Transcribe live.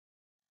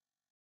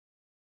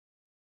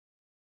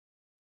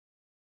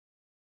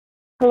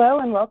Hello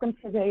and welcome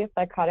to today's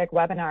Psychotic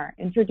webinar,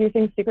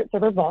 Introducing Secret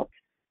Server Vault,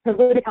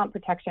 Privileged Account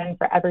Protection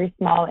for Every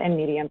Small and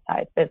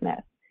Medium-Sized Business.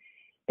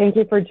 Thank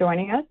you for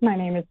joining us. My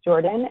name is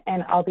Jordan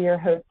and I'll be your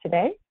host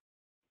today.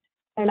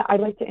 And I'd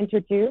like to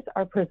introduce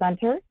our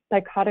presenter,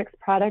 Psychotic's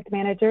Product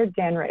Manager,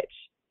 Dan Rich.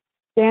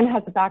 Dan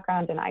has a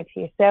background in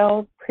IT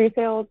sales,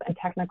 pre-sales, and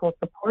technical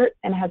support,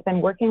 and has been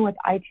working with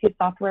IT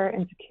software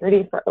and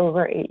security for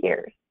over 8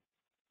 years.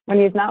 When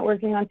he's not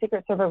working on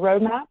Secret Server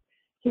roadmap,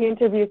 he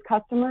interviews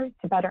customers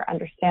to better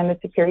understand the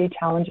security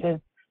challenges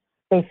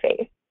they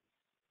face.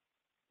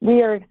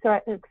 We are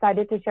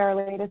excited to share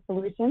our latest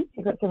solution,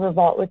 Secret Server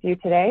Vault, with you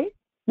today,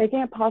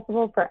 making it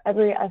possible for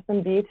every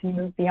SMB to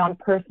move beyond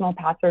personal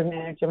password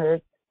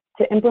managers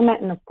to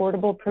implement an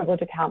affordable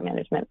privileged account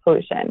management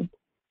solution.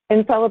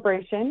 In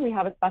celebration, we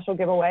have a special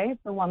giveaway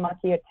for one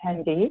lucky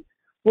attendee.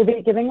 We'll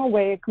be giving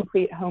away a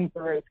complete home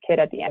brewer's kit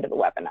at the end of the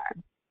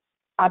webinar.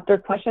 After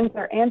questions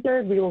are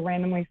answered, we will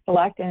randomly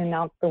select and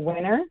announce the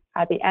winner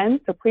at the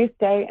end, so please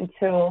stay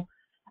until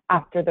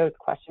after those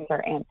questions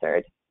are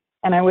answered.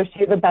 And I wish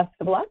you the best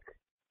of luck.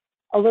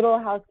 A little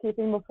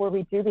housekeeping before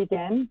we do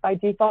begin. By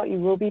default, you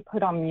will be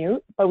put on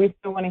mute, but we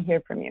still want to hear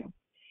from you.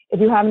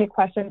 If you have any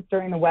questions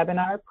during the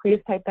webinar,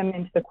 please type them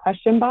into the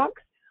question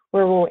box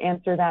where we'll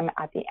answer them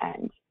at the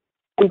end.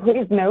 And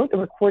please note, the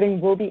recording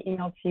will be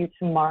emailed to you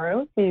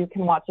tomorrow so you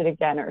can watch it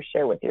again or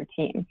share with your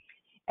team.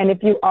 And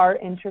if you are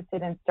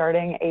interested in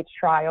starting a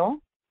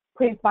trial,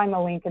 please find the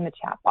link in the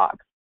chat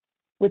box.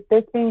 With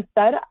this being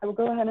said, I will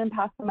go ahead and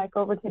pass the mic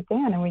over to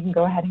Dan and we can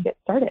go ahead and get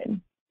started.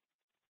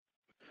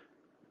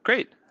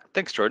 Great,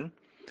 thanks Jordan.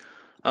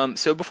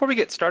 So before we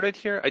get started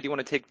here, I do want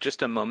to take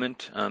just a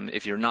moment.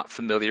 If you're not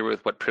familiar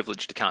with what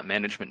privileged account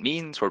management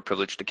means or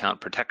privileged account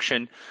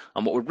protection,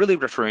 what we're really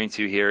referring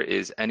to here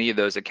is any of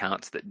those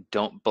accounts that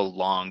don't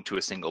belong to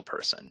a single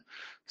person.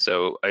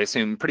 So I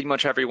assume pretty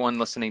much everyone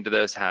listening to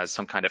this has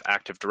some kind of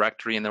Active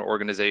Directory in their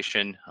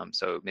organization.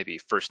 So maybe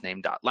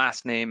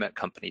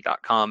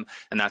firstname.lastname@company.com,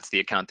 and that's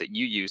the account that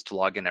you use to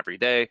log in every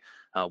day.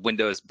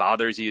 Windows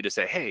bothers you to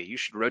say, hey, you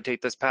should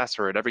rotate this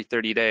password every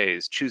 30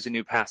 days, choose a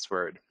new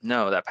password.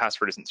 No, that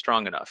password isn't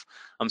strong enough.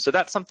 So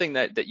that's something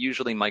that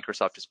usually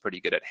Microsoft is pretty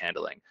good at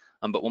handling.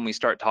 But when we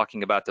start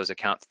talking about those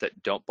accounts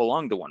that don't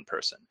belong to one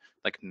person,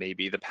 like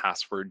maybe the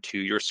password to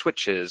your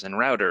switches and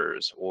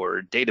routers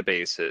or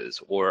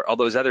databases or all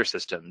those other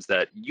systems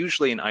that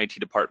usually an IT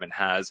department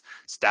has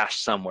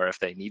stashed somewhere if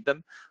they need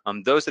them,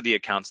 those are the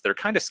accounts that are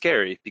kind of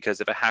scary,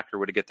 because if a hacker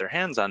were to get their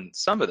hands on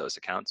some of those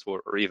accounts,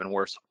 or even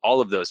worse,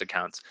 all of those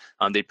accounts,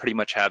 they pretty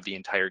much have the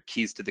entire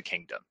keys to the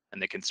kingdom, and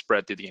they can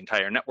spread through the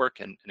entire network,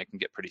 and it can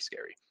get pretty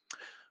scary.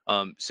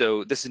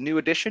 So this new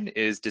edition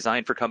is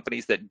designed for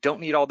companies that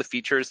don't need all the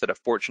features that a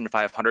Fortune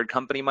 500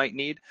 company might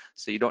need.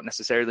 So you don't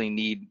necessarily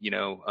need,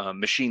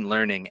 machine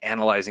learning,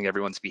 analyzing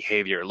everyone's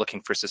behavior, looking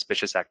for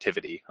suspicious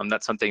activity.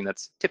 That's something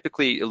that's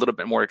typically a little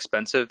bit more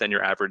expensive than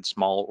your average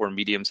small or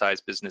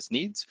medium-sized business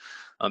needs.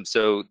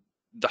 So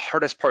the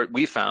hardest part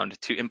we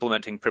found to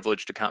implementing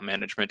privileged account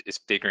management is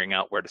figuring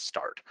out where to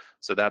start.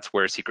 So that's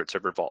where Secret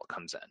Server Vault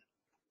comes in.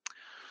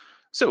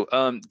 So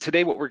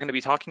today what we're going to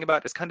be talking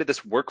about is kind of this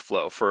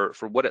workflow for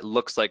what it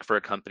looks like for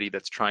a company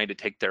that's trying to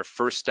take their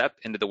first step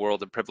into the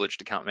world of privileged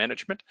account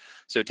management.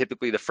 So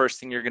typically the first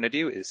thing you're going to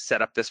do is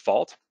set up this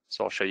vault.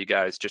 So I'll show you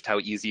guys just how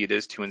easy it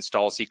is to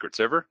install Secret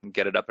Server and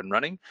get it up and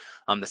running.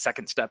 The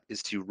second step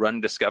is to run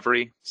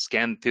discovery,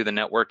 scan through the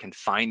network and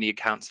find the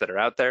accounts that are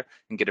out there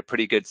and get a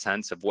pretty good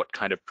sense of what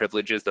kind of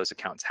privileges those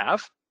accounts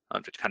have.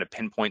 To kind of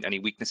pinpoint any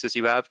weaknesses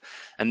you have.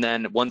 And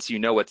then once you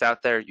know what's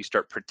out there, you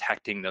start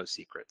protecting those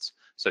secrets.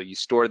 So you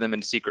store them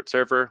in Secret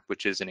Server,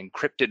 which is an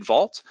encrypted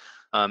vault.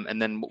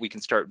 And then we can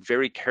start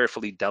very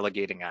carefully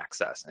delegating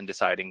access and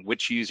deciding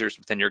which users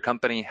within your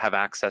company have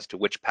access to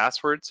which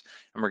passwords.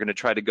 And we're going to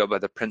try to go by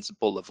the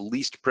principle of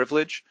least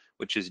privilege,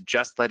 which is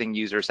just letting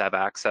users have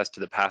access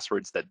to the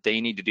passwords that they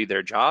need to do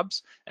their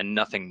jobs and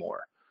nothing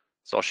more.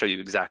 So I'll show you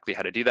exactly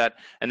how to do that.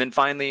 And then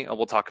finally,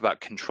 we'll talk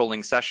about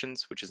controlling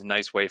sessions, which is a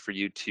nice way for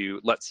you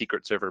to let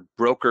Secret Server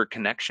broker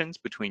connections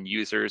between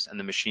users and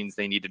the machines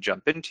they need to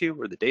jump into,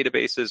 or the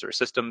databases or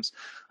systems,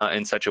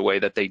 in such a way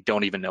that they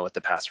don't even know what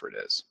the password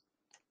is.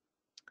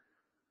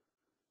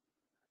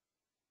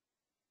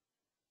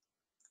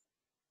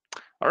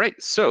 All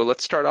right, so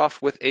let's start off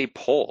with a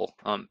poll.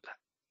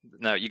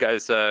 Now, you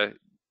guys,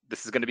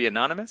 this is going to be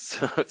anonymous,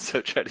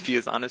 so try to be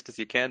as honest as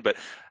you can, but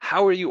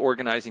how are you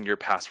organizing your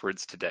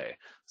passwords today?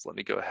 So let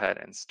me go ahead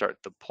and start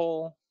the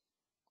poll.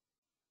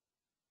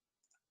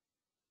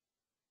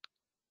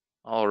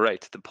 All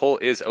right, the poll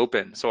is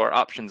open. So our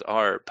options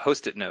are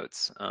Post-it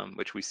notes,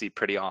 which we see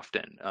pretty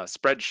often,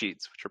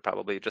 spreadsheets, which are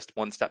probably just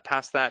one step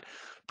past that,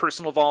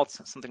 personal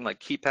vaults, something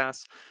like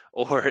KeePass,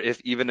 or if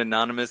even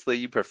anonymously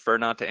you prefer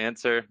not to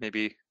answer,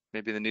 maybe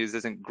the news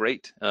isn't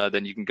great,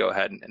 then you can go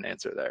ahead and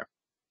answer there.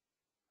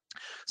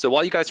 So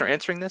while you guys are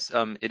answering this,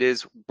 it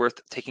is worth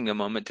taking a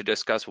moment to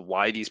discuss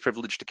why these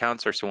privileged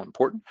accounts are so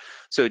important.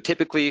 So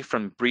typically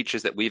from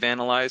breaches that we've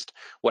analyzed,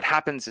 what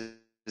happens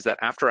is that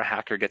after a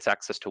hacker gets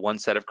access to one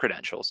set of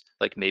credentials,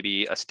 like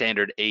maybe a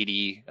standard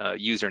 80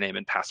 username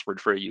and password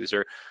for a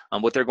user,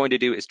 what they're going to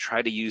do is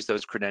try to use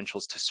those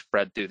credentials to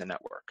spread through the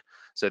network.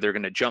 So they're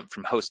going to jump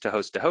from host to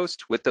host to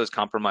host with those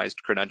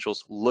compromised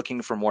credentials,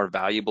 looking for more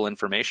valuable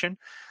information.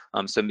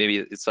 So maybe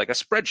it's like a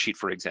spreadsheet,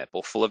 for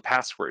example, full of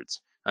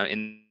passwords.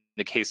 In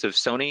the case of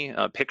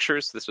Sony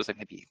Pictures, this was like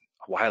maybe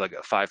a while ago,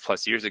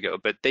 5+ years ago,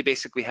 but they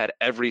basically had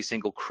every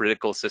single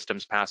critical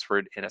systems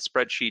password in a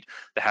spreadsheet.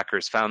 The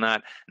hackers found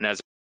that, and as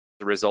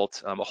a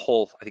result, a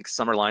whole, I think,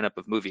 summer lineup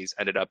of movies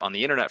ended up on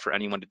the internet for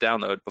anyone to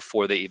download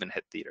before they even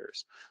hit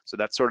theaters. So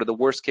that's sort of the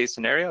worst case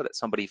scenario, that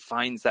somebody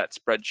finds that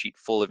spreadsheet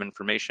full of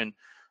information,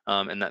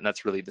 and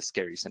that's really the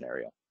scary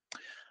scenario.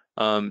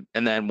 And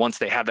then once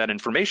they have that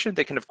information,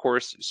 they can, of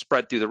course,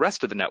 spread through the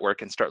rest of the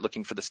network and start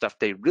looking for the stuff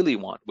they really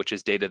want, which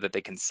is data that they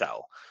can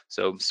sell.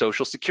 So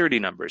social security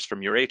numbers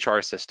from your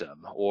HR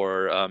system,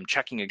 or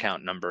checking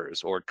account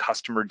numbers, or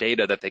customer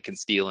data that they can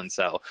steal and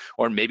sell.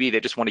 Or maybe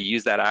they just want to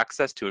use that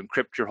access to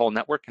encrypt your whole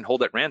network and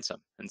hold it ransom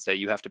and say,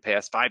 you have to pay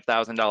us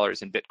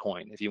 $5,000 in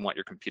Bitcoin if you want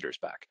your computers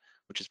back,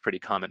 which is pretty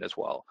common as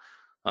well.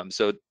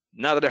 So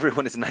now that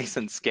everyone is nice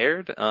and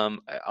scared,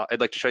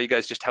 I'd like to show you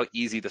guys just how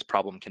easy this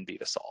problem can be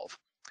to solve.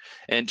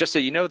 And just so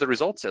you know the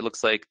results, it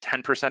looks like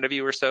 10% of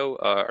you or so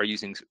are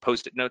using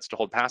Post-it notes to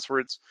hold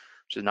passwords,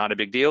 which is not a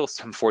big deal.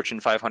 Some Fortune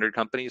 500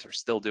 companies are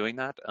still doing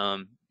that,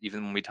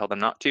 even when we tell them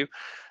not to.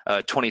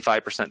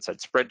 25% said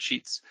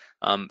spreadsheets.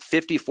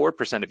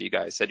 54% of you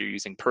guys said you're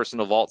using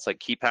personal vaults like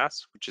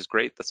KeePass, which is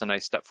great. That's a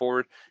nice step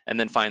forward. And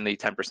then finally,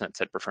 10%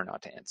 said prefer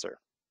not to answer.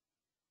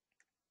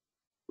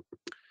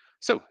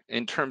 So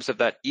in terms of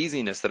that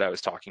easiness that I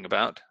was talking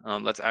about,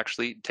 let's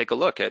actually take a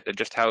look at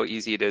just how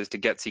easy it is to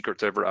get Secret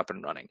Server up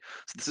and running.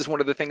 So this is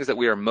one of the things that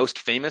we are most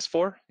famous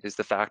for, is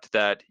the fact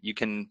that you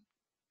can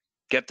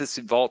get this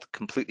vault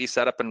completely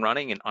set up and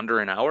running in under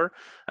an hour,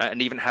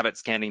 and even have it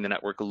scanning the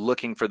network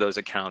looking for those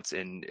accounts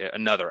in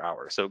another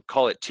hour. So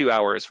call it 2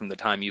 hours from the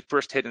time you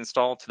first hit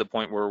install to the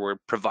point where we're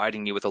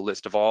providing you with a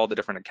list of all the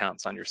different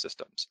accounts on your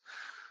systems.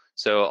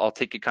 So I'll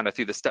take you kind of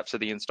through the steps of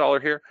the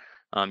installer here.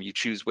 You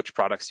choose which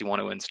products you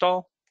want to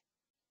install,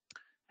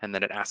 and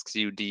then it asks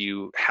you, do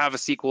you have a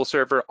SQL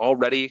server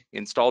already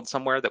installed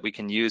somewhere that we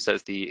can use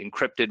as the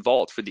encrypted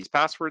vault for these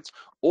passwords?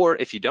 Or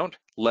if you don't,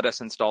 let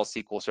us install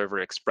SQL Server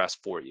Express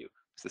for you.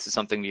 So this is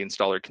something the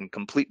installer can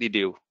completely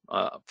do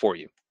for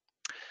you.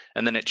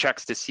 And then it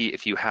checks to see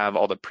if you have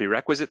all the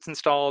prerequisites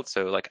installed,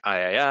 so like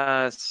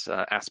IIS,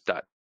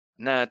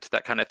 ASP.NET,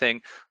 that kind of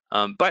thing.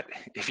 But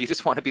if you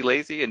just want to be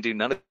lazy and do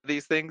none of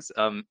these things,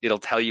 it'll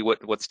tell you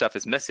what stuff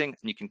is missing,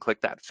 and you can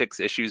click that Fix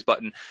Issues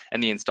button,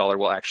 and the installer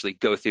will actually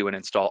go through and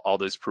install all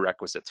those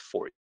prerequisites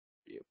for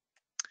you.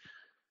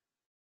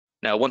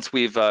 Now, once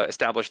we've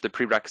established the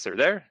prerequisites are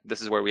there,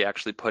 this is where we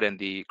actually put in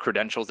the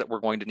credentials that we're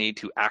going to need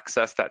to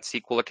access that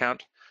SQL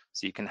account.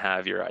 So you can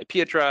have your IP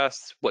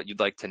address, what you'd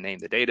like to name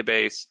the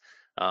database,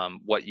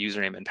 what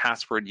username and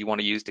password you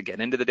want to use to get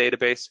into the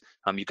database.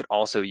 You could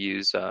also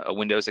use a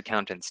Windows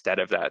account instead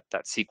of that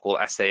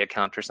SQL SA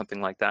account or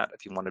something like that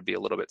if you want to be a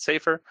little bit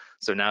safer.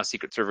 So now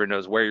Secret Server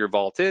knows where your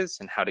vault is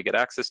and how to get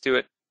access to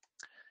it.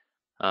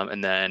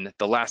 And then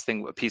the last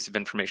thing, a piece of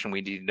information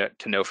we need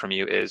to know from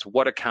you is,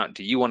 what account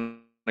do you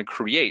want to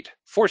create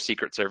for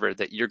Secret Server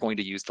that you're going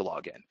to use to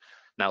log in?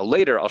 Now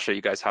later, I'll show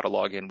you guys how to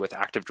log in with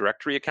Active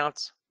Directory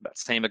accounts. That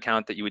same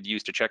account that you would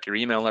use to check your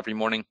email every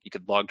morning, you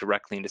could log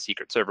directly into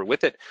Secret Server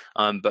with it,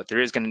 but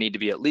there is going to need to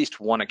be at least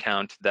one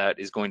account that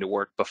is going to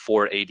work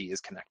before AD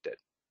is connected.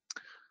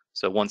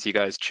 So once you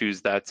guys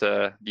choose that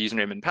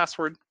username and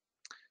password,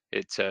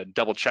 it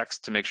double checks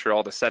to make sure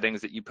all the settings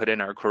that you put in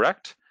are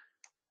correct,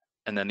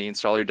 and then the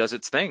installer does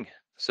its thing.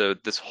 So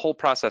this whole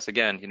process,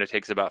 again,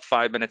 takes about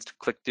 5 minutes to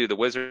click through the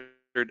wizard,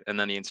 and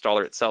then the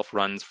installer itself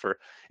runs for,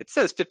 it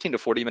says 15 to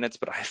 40 minutes,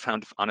 but I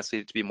found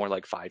honestly to be more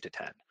like 5 to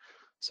 10.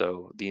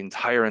 So the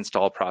entire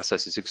install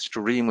process is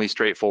extremely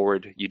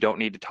straightforward. You don't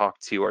need to talk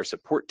to our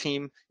support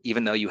team,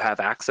 even though you have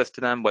access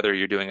to them, whether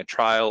you're doing a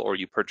trial or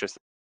you purchase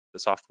the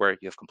software,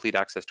 you have complete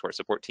access to our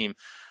support team.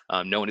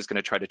 No one is going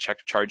to try to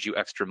charge you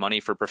extra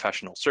money for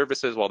professional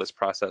services while this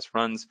process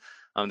runs.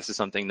 This is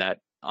something that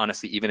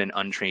honestly, even an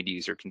untrained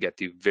user can get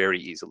through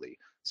very easily.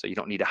 So you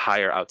don't need to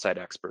hire outside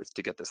experts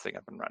to get this thing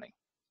up and running.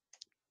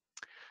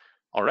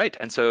 All right,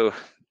 and so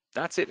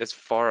that's it as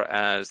far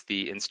as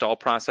the install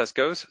process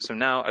goes. So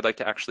now I'd like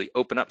to actually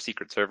open up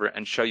Secret Server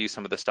and show you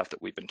some of the stuff that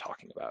we've been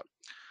talking about.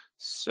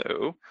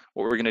 So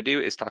what we're going to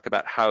do is talk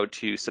about how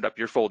to set up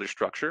your folder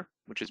structure,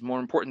 which is more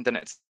important than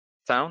it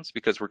sounds,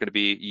 because we're going to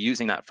be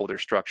using that folder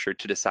structure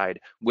to decide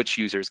which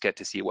users get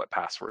to see what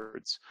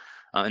passwords.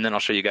 And then I'll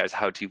show you guys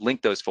how to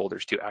link those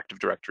folders to Active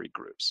Directory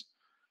groups.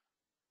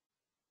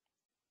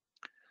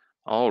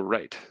 All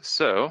right,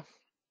 so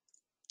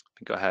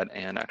go ahead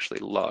and actually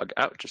log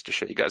out just to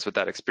show you guys what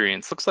that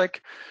experience looks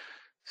like.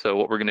 So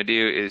what we're going to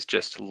do is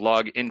just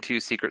log into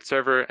Secret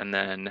Server, and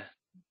then,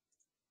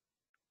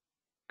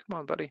 come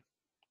on, buddy.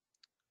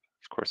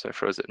 course, I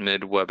froze it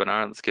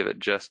mid-webinar. Let's give it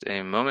just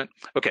a moment.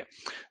 Okay,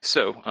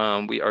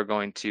 so we are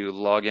going to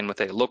log in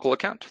with a local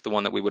account, the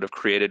one that we would have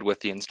created with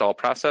the install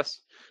process.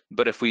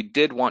 But if we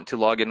did want to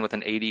log in with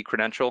an AD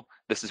credential,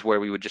 this is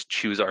where we would just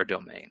choose our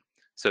domain.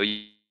 So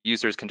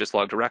users can just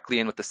log directly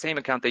in with the same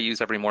account they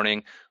use every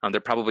morning.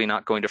 They're probably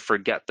not going to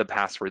forget the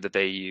password that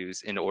they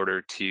use in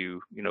order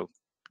to,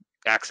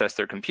 access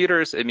their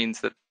computers. It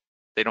means that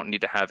they don't need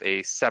to have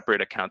a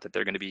separate account that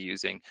they're going to be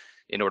using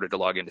in order to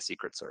log into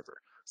Secret Server.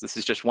 So this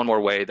is just one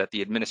more way that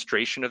the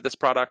administration of this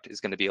product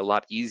is going to be a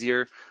lot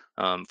easier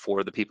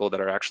for the people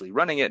that are actually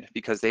running it,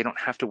 because they don't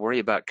have to worry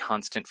about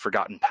constant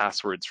forgotten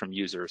passwords from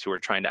users who are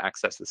trying to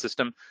access the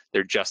system.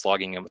 They're just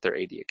logging in with their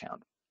AD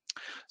account.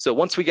 So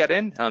once we get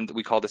in,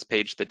 we call this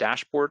page the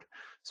dashboard.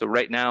 So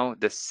right now,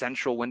 the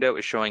central window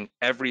is showing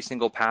every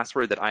single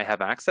password that I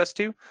have access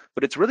to,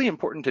 but it's really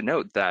important to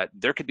note that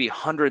there could be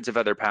hundreds of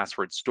other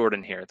passwords stored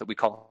in here that we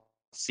call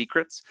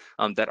secrets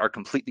that are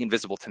completely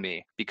invisible to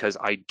me because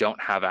I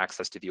don't have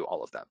access to view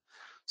all of them.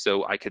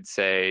 So I could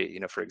say,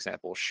 for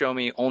example, show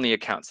me only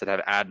accounts that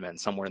have admin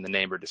somewhere in the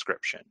name or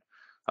description.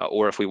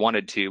 Or if we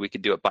wanted to, we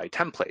could do it by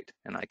template.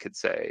 And I could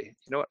say,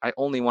 I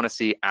only want to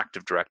see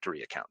Active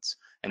Directory accounts,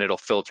 and it'll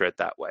filter it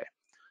that way.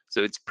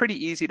 So it's pretty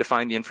easy to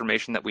find the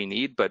information that we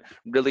need, but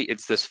really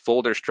it's this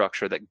folder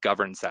structure that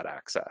governs that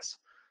access.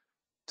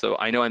 So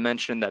I know I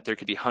mentioned that there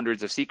could be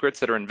hundreds of secrets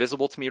that are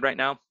invisible to me right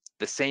now.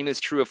 The same is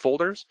true of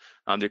folders.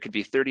 There could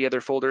be 30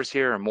 other folders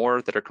here or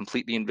more that are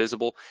completely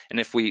invisible.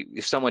 And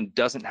if someone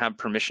doesn't have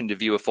permission to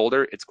view a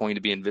folder, it's going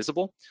to be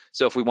invisible.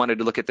 So if we wanted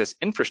to look at this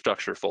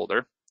infrastructure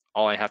folder,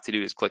 all I have to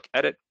do is click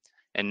edit,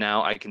 and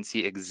now I can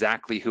see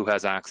exactly who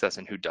has access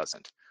and who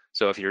doesn't.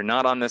 So if you're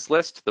not on this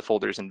list, the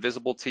folder is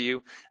invisible to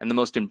you. And the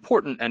most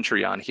important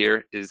entry on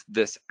here is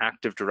this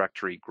Active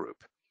Directory group.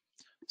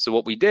 So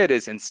what we did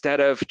is, instead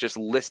of just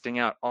listing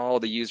out all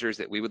the users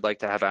that we would like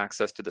to have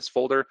access to this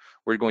folder,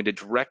 we're going to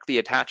directly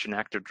attach an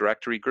Active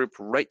Directory group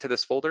right to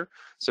this folder.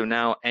 So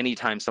now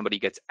anytime somebody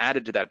gets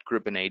added to that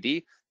group in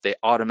AD, they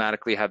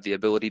automatically have the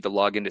ability to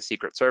log into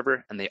Secret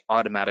Server, and they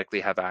automatically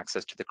have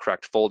access to the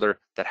correct folder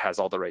that has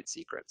all the right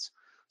secrets.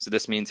 So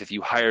this means if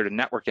you hired a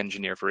network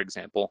engineer, for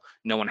example,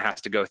 no one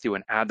has to go through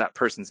and add that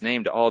person's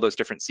name to all those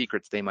different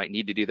secrets they might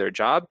need to do their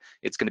job.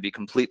 It's going to be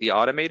completely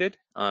automated.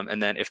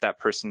 And then if that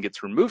person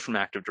gets removed from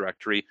Active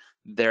Directory,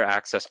 their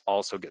access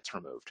also gets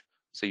removed.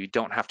 So you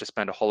don't have to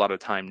spend a whole lot of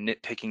time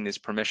nitpicking these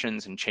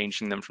permissions and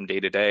changing them from day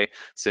to day,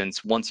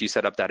 since once you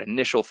set up that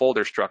initial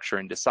folder structure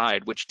and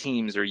decide which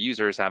teams or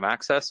users have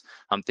access,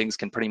 things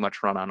can pretty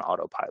much run on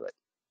autopilot.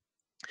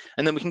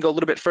 And then we can go a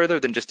little bit further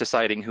than just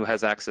deciding who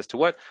has access to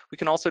what. We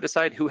can also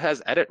decide who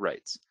has edit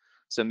rights.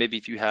 So maybe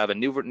if you have a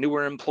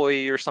newer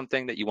employee or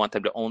something that you want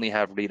them to only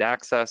have read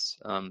access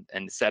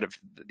instead of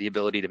the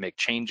ability to make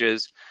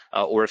changes,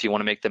 or if you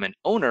want to make them an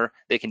owner,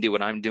 they can do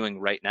what I'm doing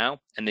right now,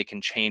 and they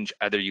can change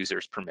other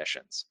users'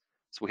 permissions.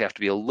 So we have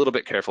to be a little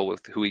bit careful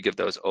with who we give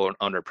those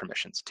owner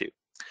permissions to.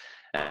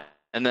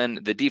 And then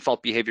the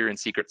default behavior in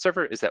Secret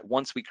Server is that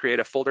once we create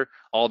a folder,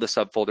 all the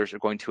subfolders are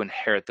going to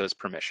inherit those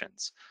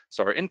permissions.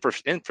 So our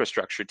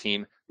infrastructure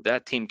team,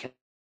 that team can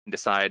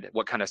decide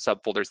what kind of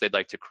subfolders they'd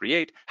like to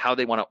create, how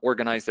they want to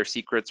organize their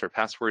secrets or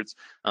passwords,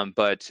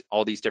 but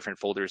all these different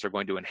folders are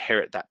going to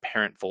inherit that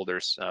parent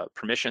folder's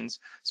permissions.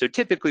 So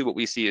typically what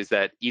we see is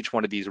that each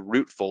one of these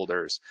root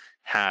folders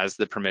has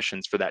the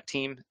permissions for that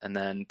team, and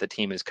then the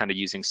team is kind of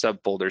using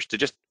subfolders to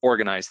just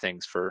organize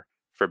things for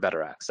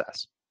better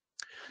access.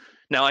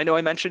 Now, I know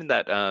I mentioned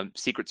that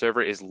Secret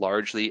Server is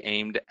largely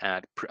aimed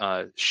at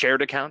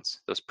shared accounts,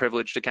 those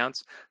privileged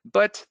accounts,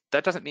 but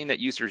that doesn't mean that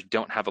users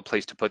don't have a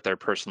place to put their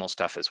personal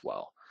stuff as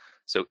well.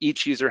 So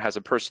each user has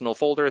a personal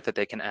folder that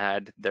they can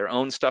add their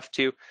own stuff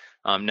to.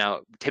 Now,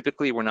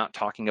 typically, we're not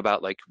talking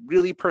about like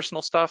really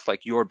personal stuff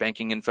like your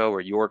banking info or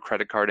your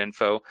credit card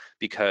info,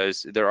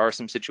 because there are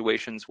some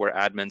situations where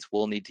admins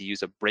will need to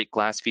use a break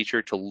glass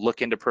feature to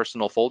look into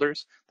personal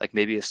folders. Like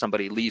maybe if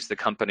somebody leaves the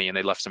company and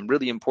they left some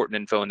really important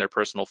info in their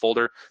personal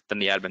folder, then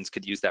the admins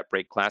could use that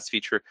break glass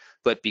feature.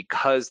 But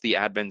because the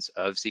admins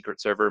of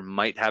Secret Server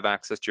might have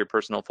access to your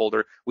personal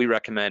folder, we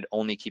recommend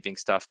only keeping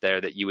stuff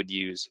there that you would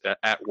use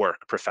at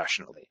work professionally.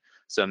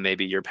 So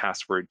maybe your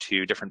password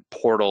to different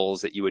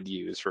portals that you would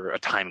use for a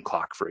time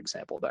clock, for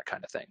example, that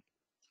kind of thing.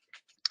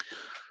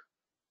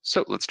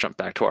 So let's jump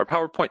back to our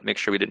PowerPoint, make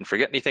sure we didn't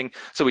forget anything.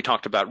 So we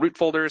talked about root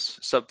folders,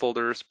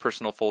 subfolders,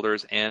 personal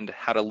folders, and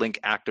how to link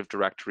Active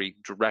Directory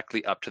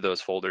directly up to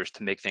those folders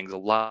to make things a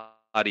lot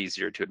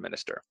easier to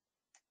administer.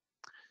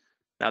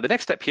 Now, the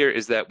next step here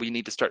is that we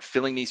need to start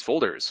filling these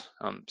folders.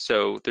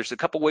 So there's a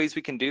couple ways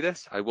we can do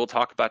this. I will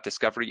talk about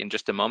discovery in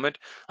just a moment.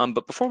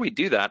 But before we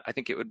do that, I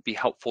think it would be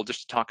helpful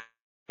just to talk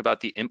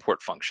about the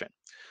import function.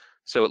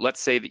 So let's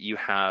say that you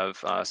have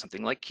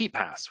something like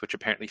KeyPass, which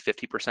apparently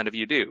 50% of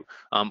you do,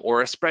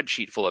 or a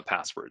spreadsheet full of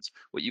passwords.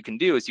 What you can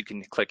do is you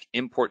can click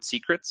Import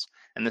Secrets,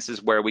 and this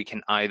is where we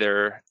can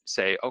either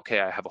say,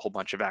 okay, I have a whole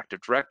bunch of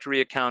Active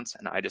Directory accounts,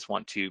 and I just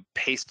want to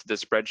paste the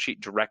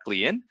spreadsheet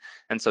directly in.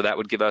 And so that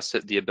would give us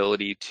the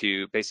ability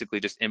to basically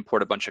just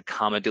import a bunch of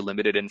comma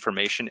delimited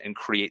information and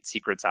create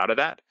secrets out of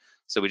that.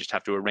 So we just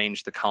have to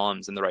arrange the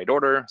columns in the right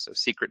order. So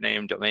secret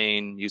name,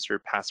 domain, user,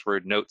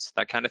 password, notes,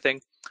 that kind of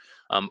thing.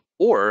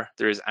 Or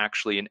there is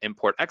actually an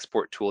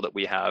import-export tool that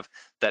we have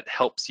that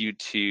helps you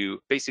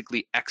to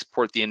basically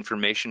export the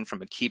information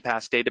from a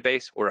KeyPass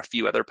database or a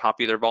few other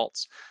popular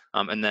vaults,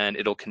 and then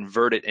it'll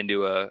convert it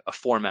into a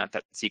format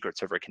that Secret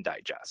Server can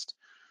digest.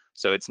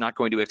 So it's not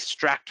going to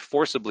extract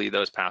forcibly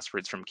those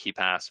passwords from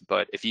KeyPass,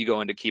 but if you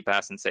go into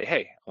KeyPass and say,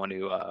 hey, I want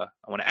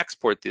to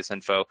export this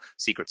info,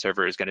 Secret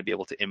Server is going to be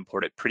able to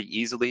import it pretty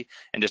easily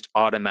and just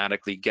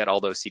automatically get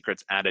all those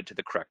secrets added to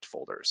the correct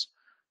folders.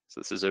 So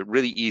this is a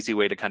really easy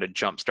way to kind of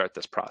jumpstart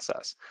this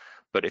process.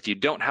 But if you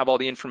don't have all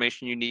the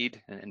information you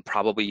need, and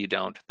probably you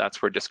don't, that's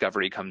where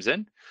Discovery comes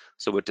in.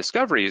 So what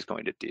Discovery is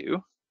going to do,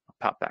 I'll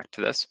pop back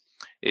to this,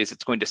 is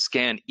it's going to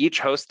scan each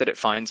host that it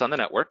finds on the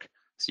network.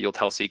 So you'll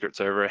tell Secret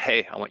Server,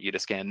 hey, I want you to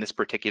scan this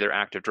particular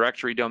Active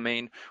Directory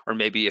domain, or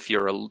maybe if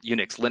you're a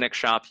Unix Linux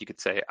shop, you could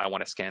say, I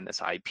want to scan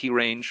this IP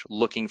range,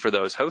 looking for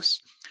those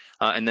hosts.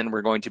 And then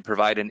we're going to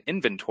provide an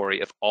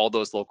inventory of all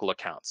those local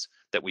accounts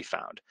that we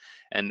found.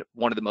 And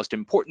one of the most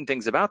important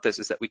things about this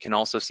is that we can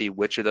also see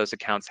which of those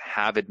accounts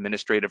have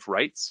administrative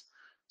rights.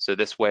 So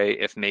this way,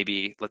 if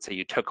maybe, let's say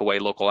you took away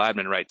local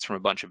admin rights from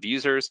a bunch of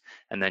users,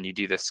 and then you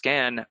do the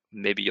scan,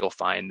 maybe you'll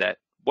find that,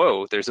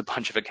 whoa, there's a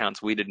bunch of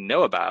accounts we didn't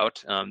know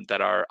about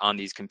that are on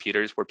these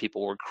computers where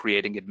people were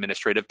creating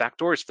administrative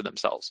backdoors for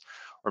themselves.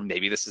 Or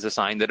maybe this is a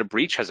sign that a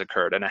breach has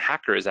occurred and a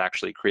hacker is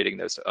actually creating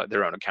those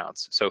their own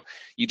accounts. So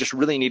you just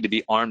really need to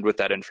be armed with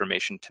that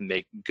information to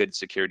make good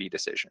security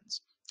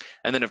decisions.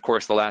 And then of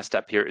course, the last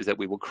step here is that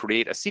we will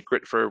create a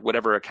secret for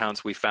whatever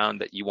accounts we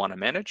found that you want to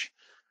manage.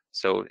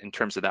 So in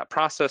terms of that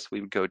process, we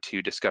would go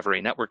to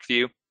Discovery Network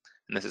View.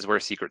 And this is where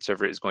Secret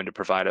Server is going to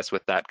provide us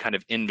with that kind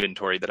of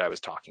inventory that I was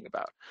talking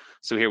about.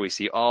 So here we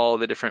see all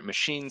the different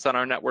machines on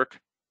our network.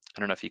 I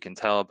don't know if you can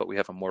tell, but we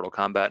have a Mortal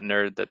Kombat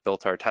nerd that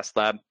built our test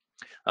lab.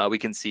 We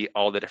can see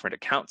all the different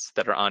accounts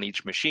that are on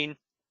each machine.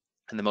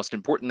 And the most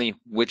importantly,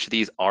 which of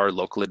these are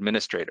local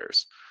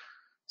administrators.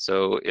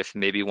 So if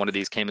maybe one of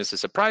these came as a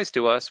surprise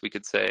to us, we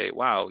could say,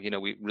 wow,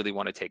 we really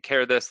want to take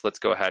care of this. Let's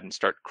go ahead and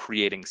start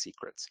creating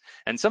secrets.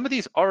 And some of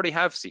these already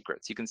have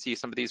secrets. You can see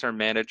some of these are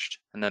managed,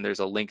 and then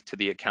there's a link to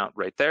the account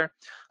right there.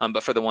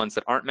 But for the ones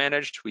that aren't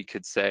managed, we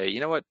could say,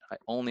 you know what, I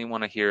only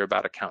want to hear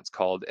about accounts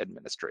called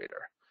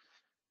administrator.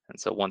 And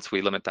so once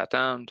we limit that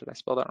down, did I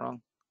spell that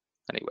wrong?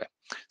 Anyway,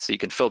 so you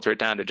can filter it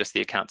down to just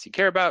the accounts you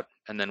care about.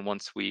 And then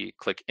once we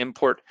click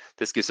import,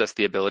 this gives us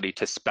the ability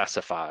to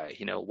specify,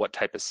 what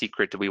type of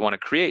secret do we want to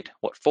create?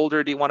 What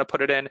folder do you want to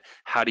put it in?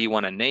 How do you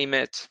want to name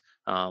it?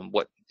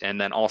 And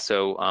then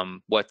also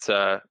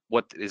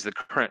what is the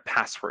current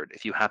password?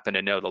 If you happen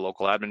to know the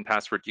local admin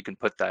password, you can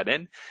put that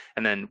in.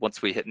 And then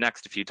once we hit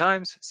next a few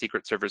times,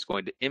 Secret Server is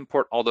going to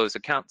import all those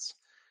accounts,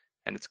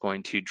 and it's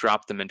going to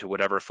drop them into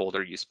whatever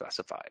folder you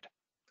specified.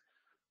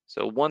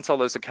 So once all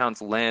those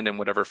accounts land in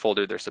whatever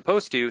folder they're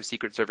supposed to,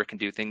 Secret Server can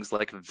do things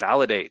like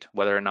validate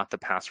whether or not the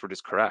password is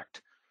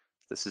correct.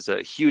 This is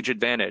a huge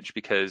advantage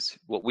because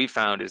what we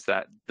found is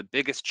that the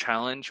biggest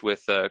challenge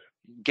with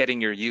getting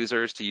your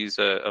users to use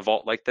a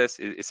vault like this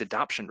is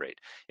adoption rate.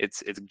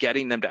 It's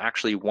getting them to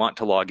actually want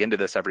to log into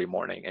this every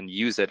morning and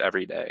use it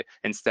every day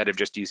instead of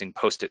just using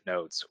post-it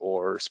notes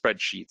or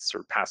spreadsheets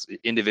or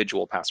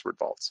individual password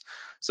vaults.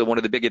 So one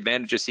of the big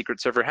advantages Secret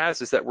Server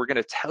has is that we're going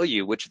to tell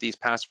you which of these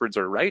passwords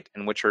are right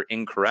and which are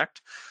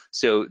incorrect.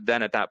 So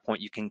then at that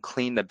point, you can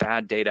clean the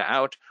bad data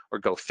out or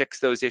go fix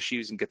those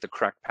issues and get the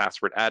correct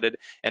password added.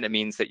 And it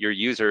means that your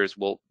users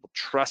will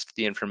trust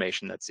the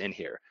information that's in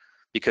here.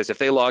 Because if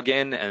they log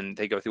in and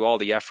they go through all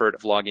the effort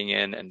of logging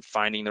in and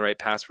finding the right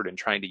password and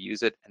trying to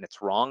use it and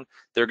it's wrong,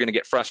 they're going to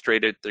get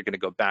frustrated. They're going to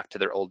go back to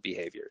their old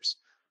behaviors.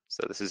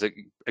 So this is,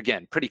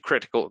 again, pretty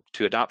critical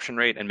to adoption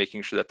rate and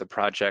making sure that the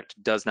project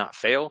does not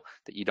fail,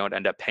 that you don't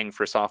end up paying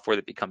for software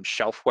that becomes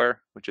shelfware,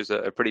 which is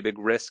a pretty big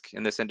risk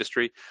in this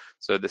industry.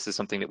 So this is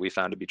something that we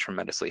found to be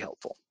tremendously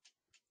helpful.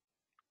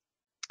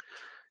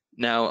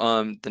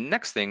 Now, the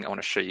next thing I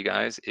want to show you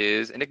guys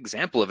is an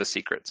example of a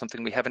secret,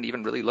 something we haven't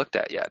even really looked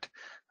at yet.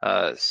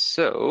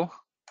 So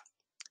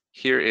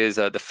here is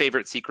the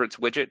favorite secrets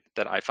widget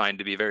that I find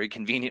to be very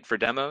convenient for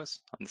demos.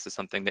 And this is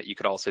something that you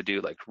could also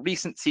do like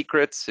recent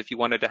secrets if you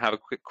wanted to have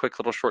a quick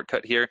little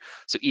shortcut here.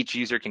 So each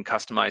user can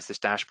customize this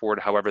dashboard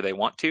however they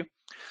want to.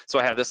 So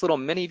I have this little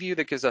mini view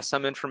that gives us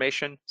some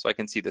information. So I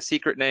can see the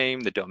secret name,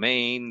 the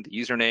domain, the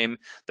username,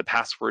 the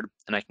password,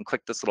 and I can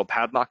click this little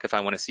padlock if I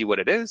want to see what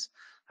it is.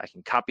 I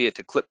can copy it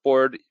to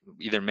clipboard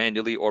either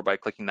manually or by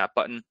clicking that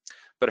button.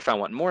 But if I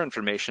want more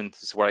information,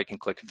 this is where I can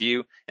click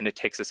view, and it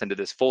takes us into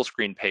this full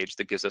screen page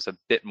that gives us a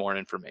bit more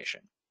information.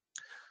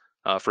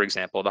 For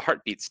example, the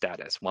heartbeat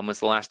status. When was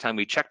the last time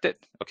we checked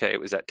it? Okay, it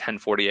was at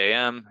 10:40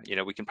 a.m.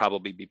 We can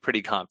probably be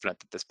pretty confident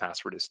that this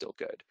password is still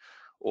good.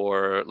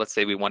 Or let's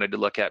say we wanted to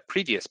look at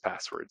previous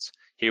passwords.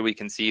 Here we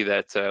can see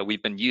that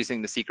we've been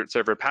using the secret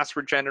server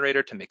password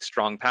generator to make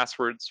strong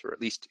passwords, or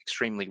at least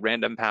extremely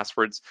random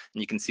passwords,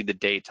 and you can see the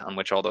date on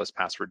which all those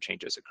password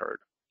changes occurred.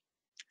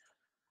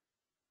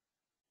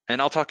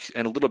 And I'll talk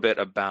in a little bit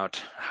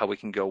about how we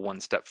can go one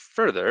step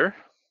further.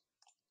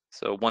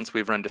 So once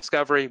we've run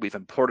discovery, we've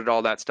imported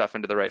all that stuff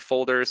into the right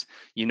folders.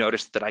 You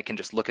notice that I can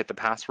just look at the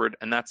password,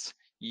 and that's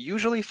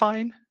usually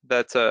fine.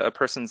 That's a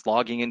person's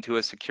logging into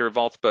a secure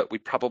vault, but we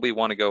probably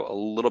want to go a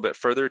little bit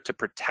further to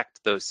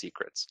protect those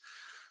secrets.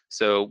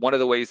 So one of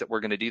the ways that we're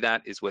going to do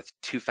that is with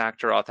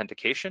two-factor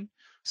authentication.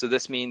 So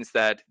this means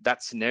that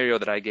that scenario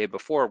that I gave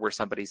before where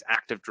somebody's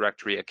Active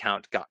Directory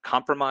account got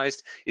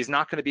compromised is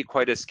not going to be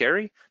quite as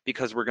scary,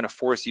 because we're going to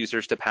force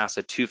users to pass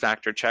a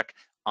two-factor check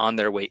on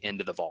their way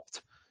into the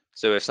vault.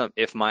 So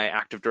if my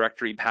Active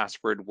Directory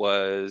password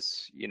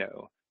was,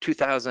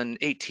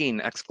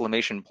 2018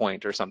 exclamation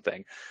point or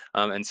something,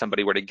 and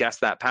somebody were to guess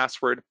that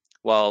password,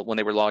 well, when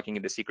they were logging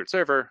into Secret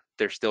Server,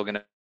 they're still going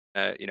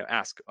to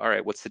ask, all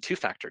right, what's the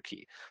two-factor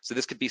key? So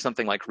this could be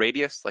something like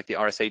Radius, like the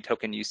RSA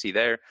token you see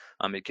there.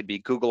 It could be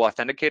Google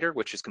Authenticator,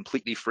 which is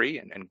completely free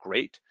and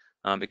great.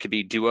 It could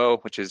be Duo,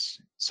 which is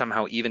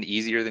somehow even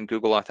easier than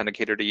Google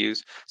Authenticator to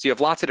use. So you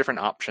have lots of different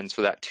options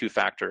for that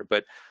two-factor,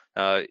 but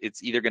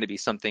it's either going to be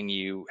something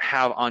you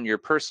have on your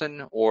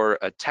person or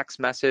a text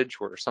message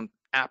or some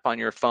app on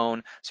your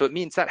phone. So it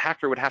means that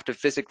hacker would have to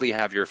physically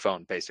have your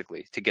phone,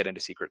 basically, to get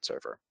into Secret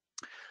Server.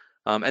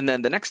 And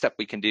then the next step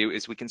we can do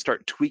is we can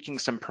start tweaking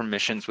some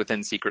permissions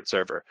within Secret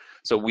Server.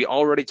 So we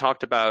already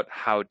talked about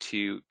how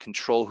to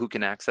control who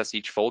can access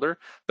each folder,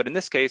 but in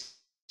this case,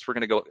 we're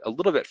going to go a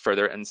little bit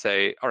further and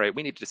say, all right,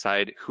 we need to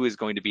decide who is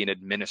going to be an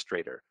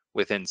administrator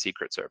within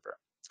Secret Server.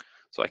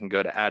 So I can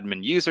go to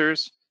admin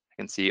users. I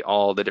can see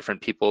all the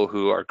different people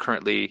who are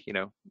currently,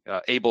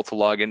 able to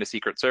log into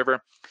Secret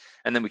Server.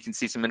 And then we can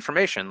see some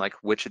information like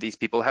which of these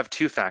people have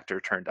two-factor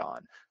turned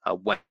on,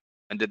 when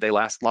did they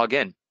last log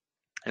in.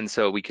 And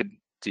so we could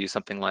do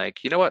something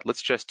like, you know what,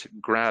 let's just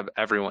grab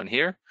everyone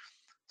here.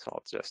 So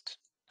I'll just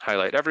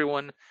highlight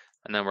everyone,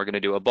 and then we're going to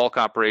do a bulk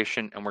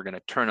operation, and we're going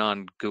to turn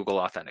on Google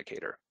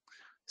Authenticator.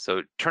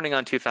 So turning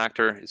on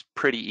two-factor is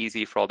pretty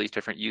easy for all these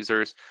different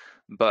users,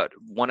 but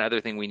one other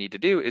thing we need to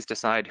do is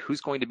decide who's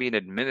going to be an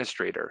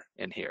administrator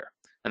in here,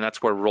 and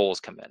that's where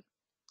roles come in.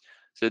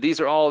 So these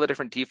are all the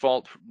different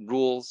default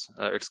roles,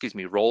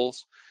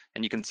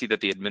 and you can see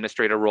that the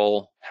administrator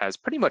role has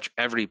pretty much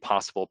every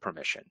possible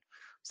permission.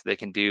 So they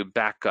can do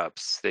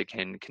backups, they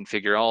can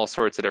configure all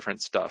sorts of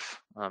different stuff,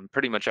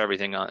 pretty much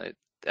everything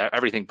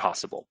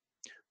possible.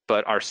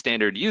 But our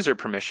standard user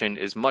permission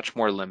is much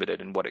more limited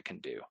in what it can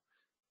do.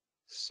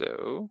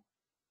 So,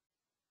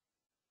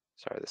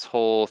 sorry, this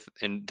whole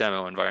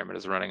demo environment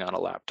is running on a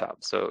laptop,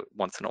 so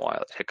once in a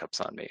while it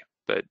hiccups on me.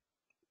 But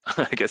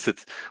I guess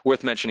it's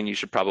worth mentioning you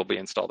should probably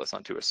install this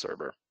onto a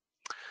server.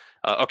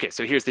 Okay,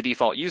 so here's the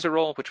default user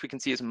role, which we can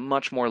see is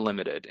much more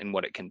limited in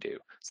what it can do.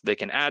 So they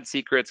can add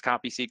secrets,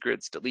 copy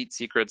secrets, delete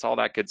secrets, all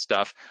that good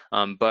stuff.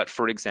 But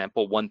for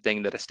example, one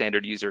thing that a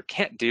standard user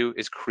can't do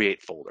is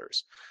create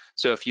folders.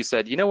 So if you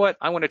said, you know what,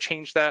 I want to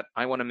change that.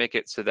 I want to make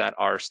it so that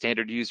our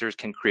standard users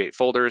can create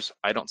folders.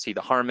 I don't see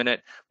the harm in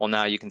it. Well,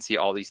 now you can see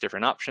all these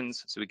different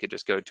options. So we could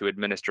just go to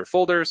administer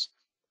folders,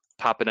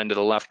 pop it into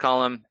the left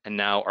column, and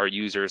now our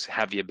users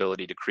have the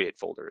ability to create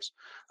folders.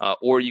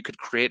 Or you could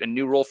create a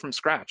new role from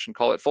scratch and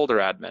call it folder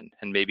admin,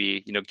 and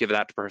maybe give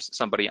that to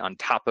somebody on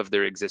top of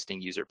their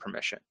existing user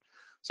permission.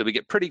 So we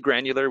get pretty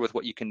granular with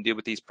what you can do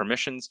with these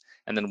permissions,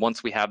 and then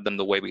once we have them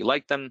the way we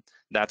like them,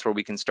 that's where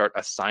we can start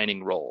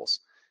assigning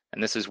roles.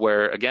 And this is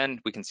where,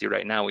 again, we can see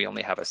right now we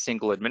only have a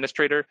single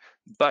administrator,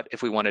 but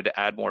if we wanted to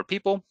add more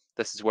people,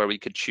 this is where we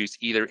could choose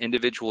either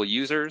individual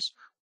users,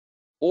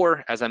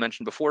 or, as I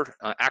mentioned before,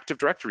 Active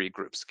Directory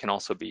groups can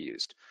also be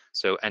used.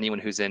 So anyone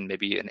who's in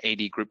maybe an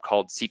AD group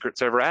called Secret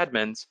Server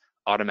Admins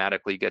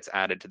automatically gets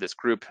added to this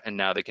group, and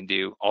now they can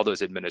do all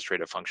those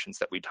administrative functions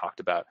that we talked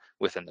about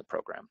within the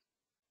program.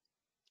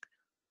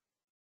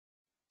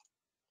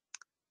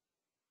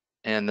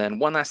 And then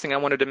one last thing I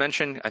wanted to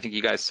mention, I think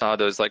you guys saw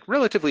those like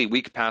relatively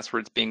weak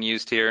passwords being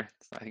used here.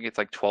 I think it's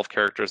like 12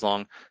 characters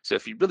long. So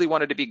if you really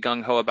wanted to be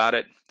gung-ho about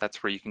it,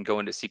 that's where you can go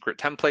into secret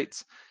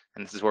templates.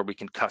 And this is where we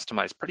can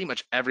customize pretty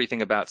much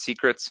everything about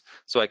secrets.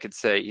 So I could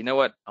say, you know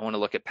what, I want to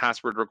look at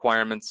password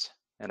requirements,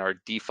 and our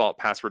default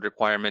password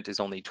requirement is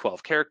only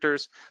 12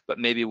 characters, but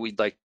maybe we'd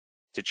like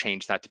to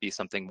change that to be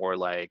something more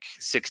like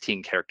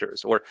 16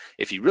 characters. Or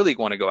if you really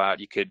want to go out,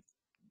 you could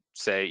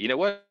say, you know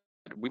what,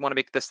 we want to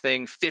make this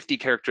thing 50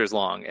 characters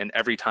long, and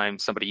every time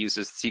somebody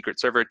uses the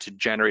secret server to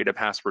generate a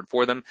password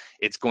for them,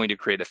 it's going to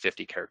create a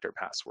 50-character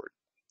password.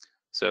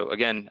 So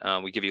again,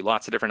 we give you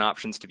lots of different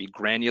options to be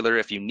granular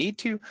if you need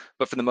to,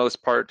 but for the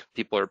most part,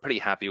 people are pretty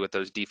happy with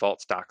those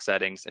default stock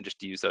settings and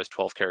just use those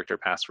 12-character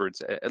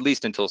passwords, at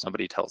least until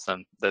somebody tells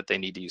them that they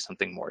need to use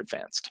something more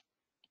advanced.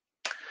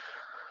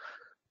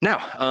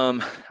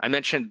 Now, I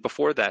mentioned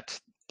before that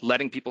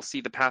letting people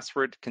see the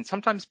password can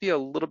sometimes be a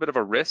little bit of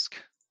a risk.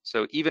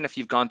 So even if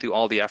you've gone through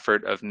all the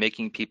effort of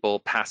making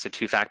people pass a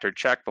two-factor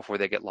check before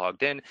they get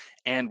logged in,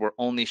 and we're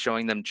only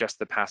showing them just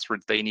the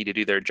passwords they need to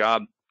do their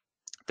job,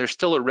 there's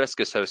still a risk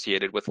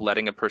associated with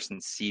letting a person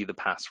see the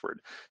password,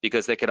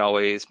 because they could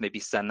always maybe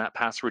send that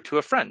password to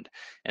a friend,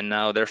 and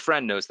now their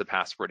friend knows the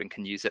password and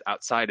can use it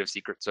outside of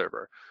Secret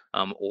Server.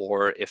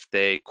 Or if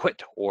they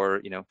quit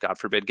or, God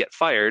forbid, get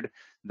fired,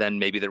 then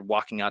maybe they're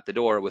walking out the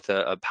door with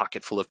a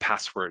pocket full of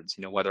passwords,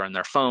 whether on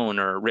their phone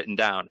or written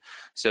down.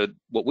 So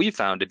what we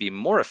found to be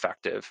more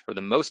effective, or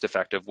the most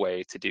effective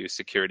way to do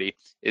security,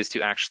 is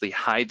to actually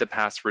hide the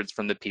passwords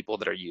from the people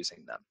that are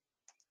using them.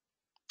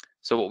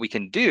 So what we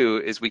can do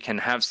is we can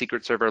have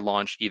Secret Server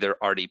launch either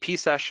RDP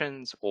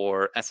sessions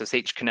or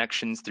SSH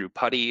connections through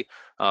PuTTY,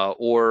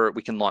 or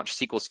we can launch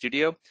SQL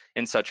Studio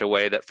in such a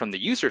way that from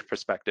the user's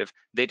perspective,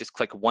 they just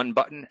click one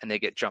button and they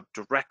get jumped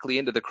directly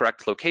into the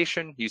correct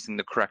location using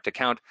the correct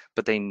account,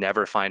 but they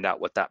never find out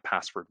what that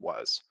password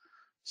was.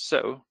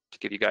 So to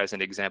give you guys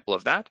an example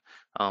of that,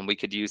 we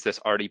could use this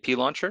RDP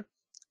launcher.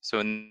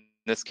 So in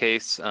this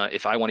case,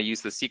 if I want to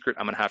use the secret,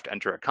 I'm going to have to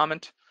enter a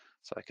comment.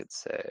 So I could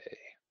say,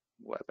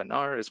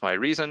 webinar is my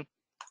reason.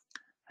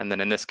 And then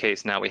in this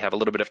case, now we have a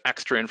little bit of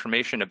extra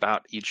information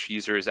about each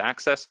user's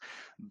access.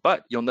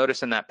 But you'll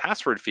notice in that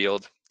password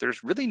field,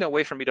 there's really no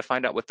way for me to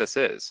find out what this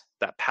is.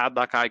 That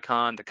padlock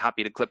icon, the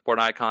copy to clipboard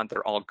icon,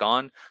 they're all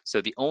gone. So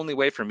the only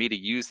way for me to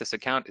use this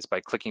account is by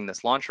clicking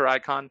this launcher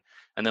icon.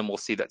 And then we'll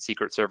see that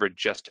Secret Server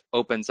just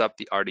opens up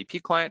the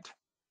RDP client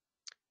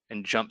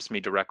and jumps me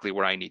directly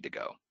where I need to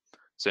go.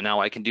 So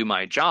now I can do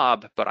my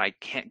job, but I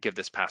can't give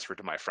this password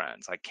to my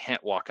friends. I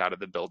can't walk out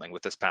of the building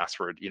with this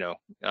password,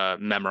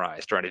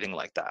 memorized or anything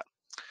like that.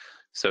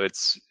 So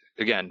it's,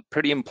 again,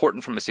 pretty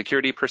important from a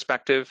security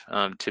perspective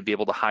to be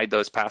able to hide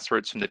those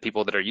passwords from the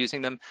people that are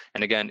using them.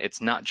 And again, it's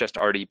not just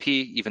RDP,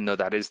 even though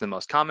that is the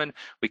most common.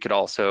 We could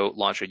also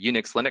launch a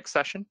Unix Linux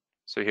session.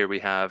 So here we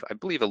have, I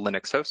believe, a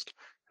Linux host.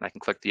 And I can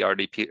click the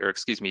RDP, or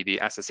excuse me,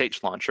 the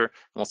SSH launcher, and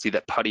we'll see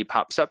that PuTTY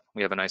pops up.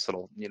 We have a nice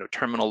little,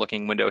 terminal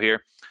looking window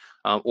here.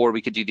 Or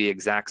we could do the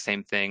exact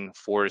same thing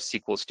for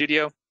SQL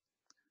Studio.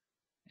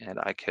 And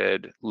I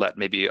could let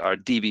maybe our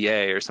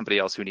DBA or somebody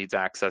else who needs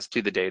access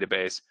to the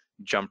database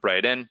jump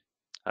right in,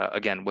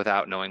 again,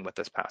 without knowing what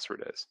this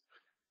password is.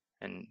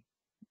 And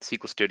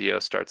SQL Studio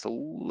starts a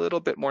little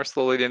bit more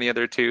slowly than the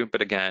other two,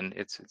 but again,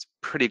 it's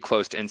pretty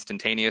close to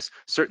instantaneous,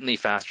 certainly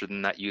faster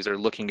than that user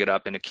looking it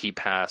up in a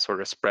KeyPass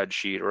or a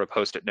spreadsheet or a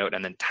Post-it note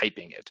and then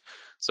typing it.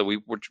 So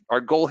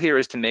our goal here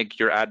is to make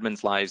your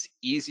admins' lives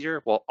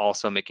easier while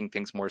also making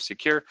things more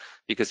secure,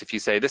 because if you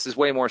say this is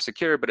way more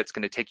secure, but it's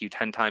going to take you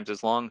 10 times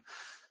as long,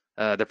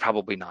 they're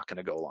probably not going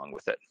to go along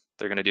with it.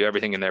 They're going to do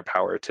everything in their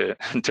power to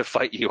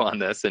fight you on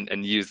this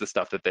and use the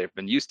stuff that they've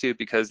been used to,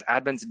 because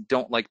admins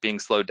don't like being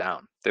slowed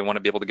down. They want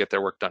to be able to get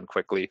their work done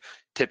quickly.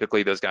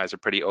 Typically, those guys are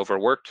pretty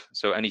overworked,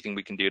 so anything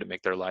we can do to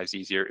make their lives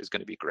easier is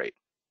going to be great.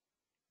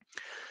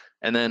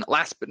 And then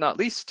last but not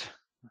least,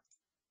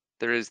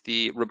 there is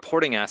the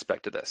reporting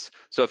aspect of this.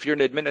 So if you're an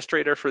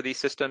administrator for these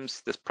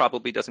systems, this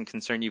probably doesn't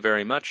concern you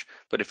very much.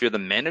 But if you're the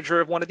manager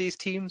of one of these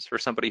teams or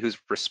somebody who's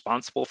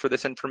responsible for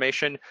this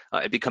information,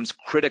 it becomes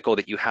critical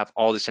that you have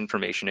all this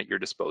information at your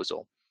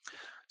disposal.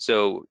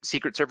 So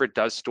Secret Server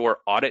does store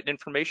audit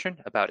information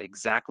about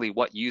exactly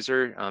what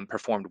user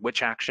performed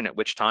which action at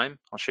which time.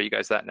 I'll show you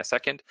guys that in a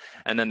second.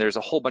 And then there's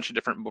a whole bunch of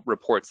different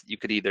reports that you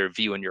could either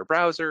view in your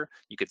browser,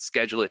 you could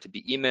schedule it to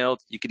be emailed,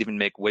 you could even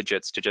make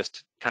widgets to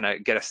just kind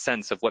of get a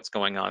sense of what's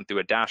going on through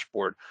a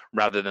dashboard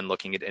rather than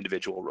looking at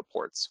individual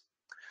reports.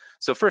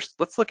 So first,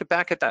 let's look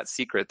back at that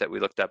secret that we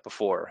looked at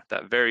before,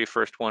 that very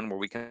first one where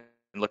we can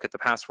look at the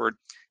password.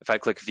 If I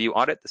click View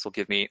Audit, this will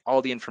give me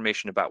all the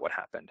information about what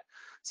happened.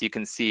 So you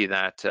can see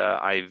that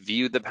I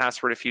viewed the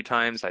password a few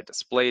times, I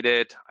displayed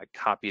it, I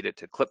copied it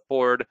to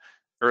clipboard.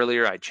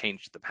 Earlier, I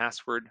changed the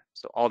password.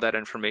 So all that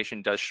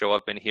information does show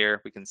up in here.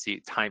 We can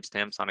see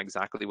timestamps on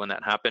exactly when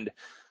that happened.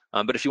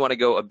 But if you want to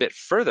go a bit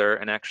further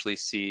and actually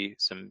see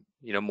some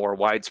more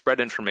widespread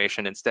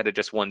information instead of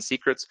just one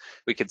secrets,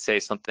 we could say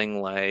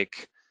something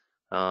like,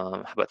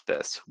 how about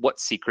this?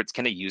 What secrets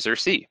can a user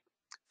see?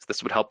 So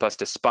this would help us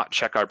to spot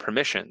check our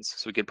permissions.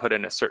 So we could put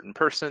in a certain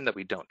person that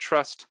we don't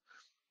trust,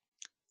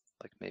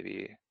 like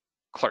maybe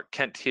Clark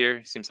Kent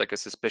here, seems like a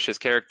suspicious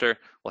character.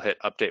 We'll hit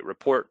update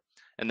report.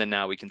 And then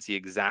now we can see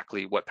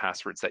exactly what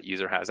passwords that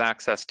user has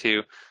access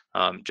to,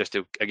 just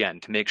to, again,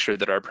 to make sure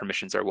that our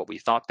permissions are what we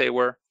thought they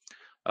were.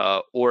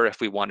 Or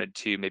if we wanted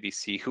to maybe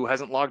see who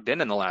hasn't logged in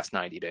the last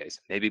 90 days.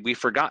 Maybe we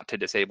forgot to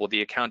disable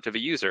the account of a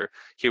user.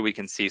 Here we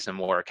can see some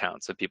more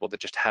accounts of people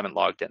that just haven't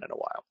logged in a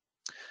while.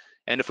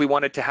 And if we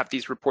wanted to have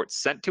these reports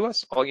sent to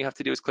us, all you have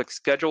to do is click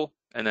schedule,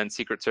 and then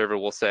Secret Server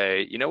will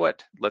say, you know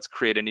what, let's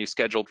create a new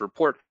scheduled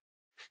report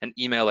and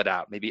email it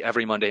out, maybe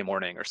every Monday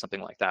morning or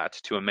something like that,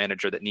 to a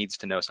manager that needs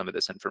to know some of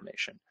this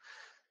information.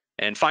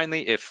 And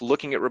finally, if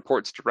looking at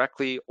reports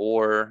directly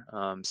or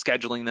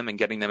scheduling them and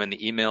getting them in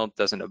the email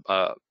doesn't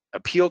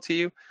appeal to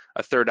you.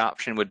 A third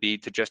option would be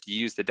to just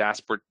use the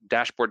dashboard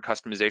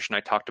customization I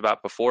talked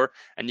about before,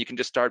 and you can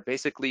just start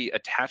basically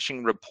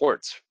attaching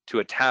reports to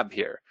a tab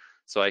here.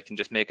 So I can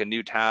just make a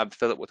new tab,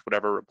 fill it with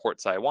whatever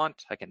reports I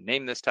want. I can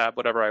name this tab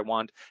whatever I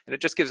want, and it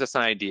just gives us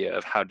an idea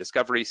of how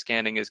discovery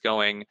scanning is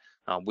going,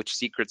 which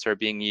secrets are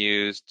being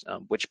used,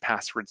 which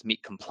passwords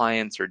meet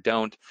compliance or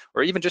don't,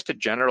 or even just a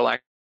general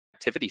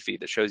activity feed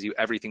that shows you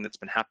everything that's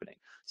been happening.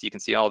 So you can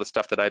see all the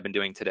stuff that I've been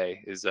doing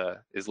today is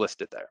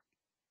listed there.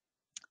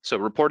 So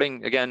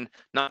reporting, again,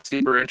 not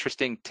super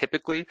interesting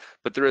typically,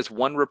 but there is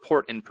one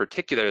report in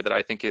particular that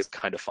I think is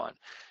kind of fun.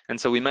 And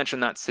so we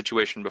mentioned that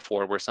situation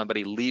before where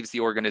somebody leaves the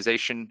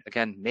organization,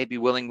 again, maybe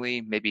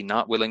willingly, maybe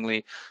not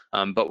willingly,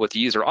 but what the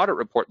user audit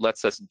report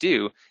lets us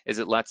do is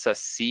it lets us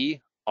see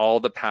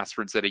all the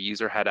passwords that a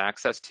user had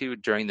access to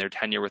during their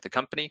tenure with the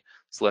company.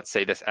 So let's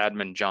say this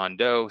admin John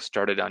Doe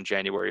started on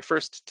January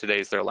 1st,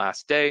 today's their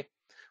last day.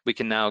 We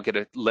can now get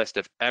a list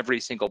of every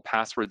single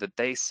password that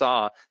they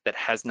saw that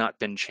has not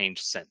been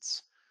changed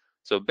since.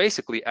 So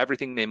basically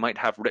everything they might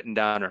have written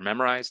down or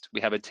memorized,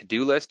 we have a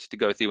to-do list to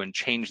go through and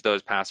change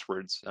those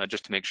passwords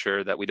just to make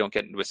sure that we don't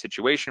get into a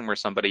situation where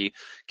somebody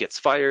gets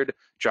fired,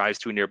 drives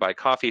to a nearby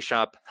coffee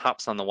shop,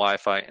 hops on the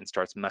Wi-Fi and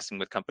starts messing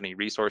with company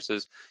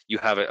resources. You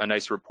have a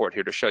nice report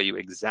here to show you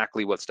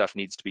exactly what stuff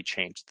needs to be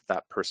changed that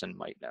that person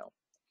might know.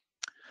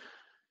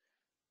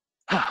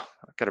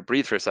 I've got to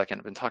breathe for a second.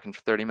 I've been talking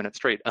for 30 minutes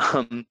straight.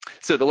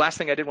 So the last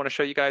thing I did want to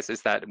show you guys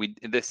is that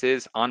this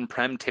is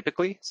on-prem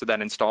typically. So that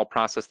install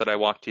process that I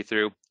walked you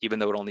through, even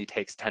though it only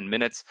takes 10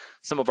 minutes,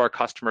 some of our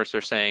customers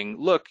are saying,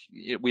 look,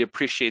 we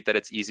appreciate that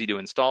it's easy to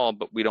install,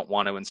 but we don't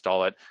want to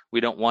install it. We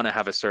don't want to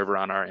have a server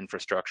on our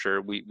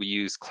infrastructure. We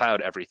use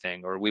cloud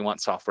everything, or we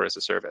want software as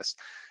a service.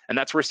 And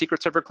that's where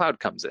Secret Server Cloud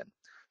comes in.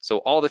 So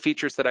all the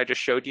features that I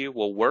just showed you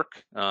will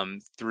work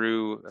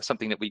through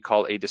something that we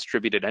call a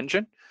distributed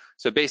engine.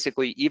 So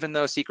basically, even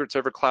though Secret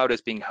Server Cloud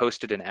is being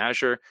hosted in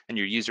Azure and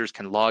your users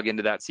can log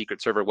into that Secret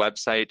Server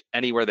website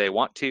anywhere they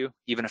want to,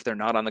 even if they're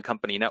not on the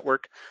company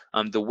network,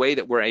 the way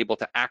that we're able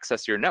to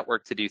access your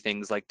network to do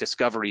things like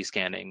discovery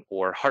scanning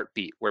or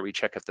heartbeat, where we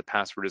check if the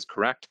password is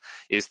correct,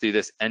 is through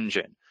this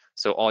engine.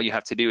 So all you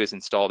have to do is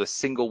install this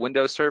single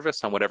Windows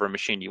service on whatever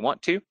machine you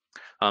want to.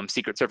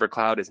 Secret Server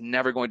Cloud is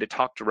never going to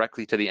talk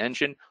directly to the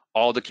engine.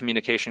 All the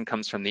communication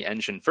comes from the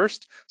engine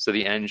first. So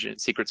the engine,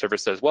 Secret Server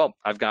says, well,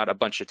 I've got a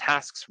bunch of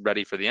tasks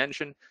ready for the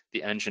engine.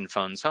 The engine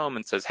phones home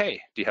and says,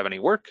 hey, do you have any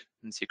work?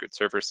 And Secret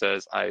Server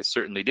says, I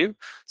certainly do,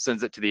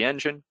 sends it to the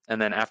engine. And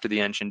then after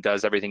the engine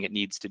does everything it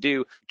needs to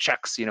do,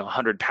 checks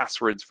 100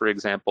 passwords, for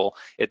example,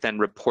 it then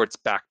reports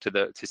back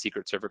to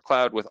Secret Server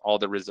Cloud with all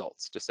the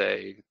results to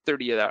say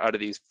 30 out of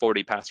these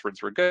 40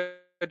 passwords were good,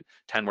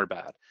 10 were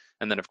bad.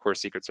 And then, of course,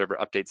 Secret Server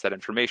updates that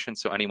information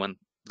so anyone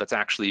that's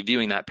actually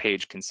viewing that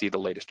page can see the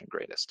latest and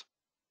greatest.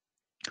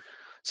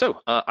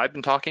 So I've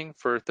been talking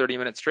for 30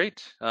 minutes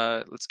straight.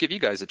 Let's give you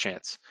guys a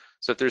chance.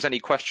 So if there's any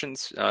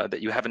questions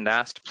that you haven't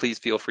asked, please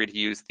feel free to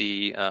use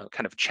the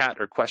kind of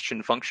chat or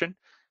question function.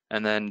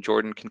 And then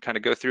Jordan can kind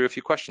of go through a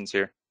few questions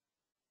here.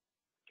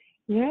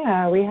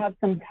 Yeah, we have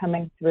some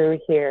coming through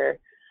here.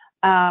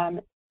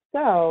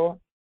 So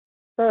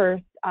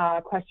first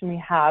question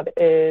we have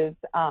is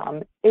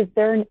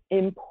there an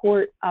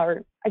import,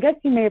 or I guess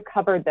you may have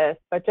covered this,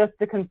 but just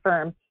to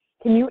confirm,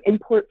 can you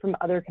import from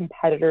other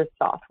competitors'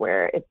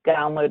 software if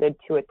downloaded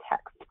to a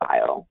text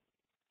file?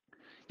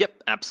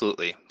 Yep,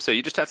 absolutely. So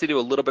you just have to do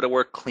a little bit of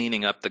work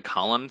cleaning up the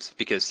columns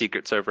because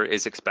Secret Server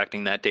is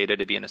expecting that data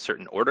to be in a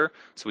certain order.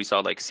 So we saw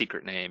like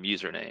secret name,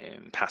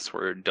 username,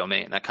 password,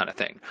 domain, that kind of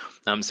thing.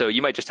 So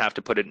you might just have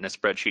to put it in a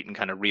spreadsheet and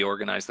kind of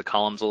reorganize the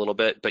columns a little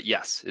bit. But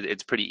yes,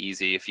 it's pretty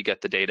easy if you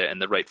get the data in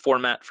the right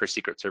format for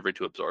Secret Server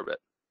to absorb it.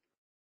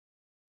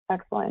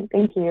 Excellent,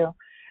 thank you.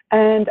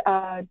 And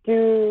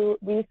do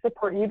we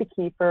support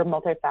YubiKey for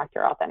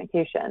multi-factor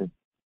authentication?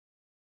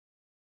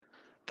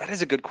 That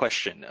is a good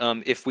question.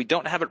 If we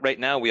don't have it right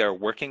now, we are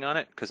working on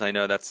it because I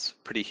know that's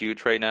pretty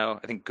huge right now.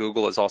 I think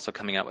Google is also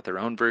coming out with their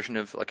own version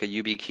of like a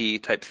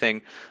YubiKey type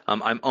thing.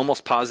 I'm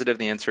almost positive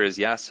the answer is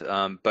yes,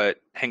 but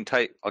hang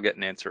tight. I'll get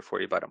an answer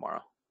for you by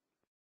tomorrow.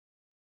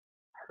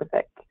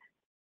 Perfect.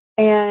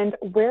 And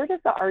where does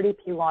the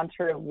RDP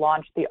launcher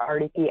launch the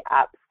RDP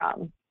app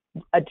from?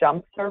 A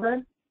jump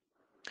server?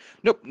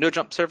 Nope, no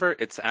jump server.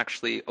 It's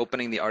actually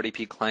opening the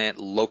RDP client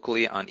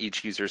locally on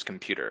each user's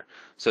computer.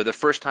 So the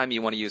first time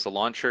you want to use a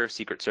launcher,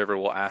 Secret Server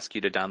will ask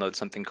you to download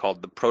something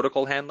called the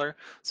protocol handler.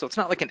 So it's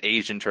not like an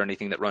agent or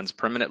anything that runs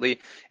permanently.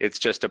 It's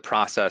just a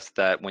process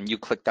that when you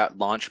click that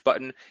launch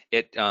button,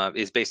 it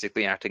is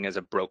basically acting as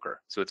a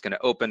broker. So it's going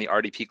to open the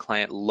RDP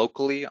client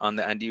locally on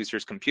the end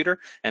user's computer,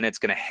 and it's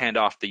going to hand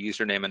off the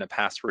username and a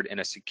password in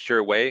a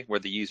secure way where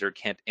the user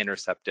can't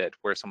intercept it,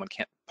 where someone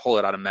can't pull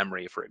it out of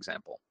memory, for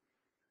example.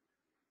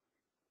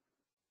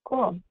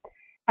 Cool.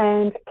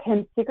 And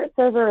can Secret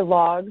Server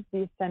logs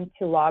be sent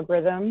to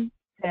logarithm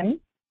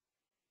SIM?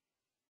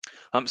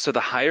 So the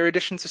higher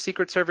editions of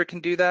Secret Server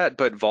can do that,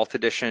 but Vault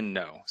Edition,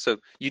 no. So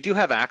you do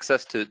have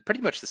access to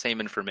pretty much the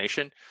same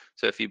information.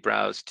 So if you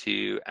browse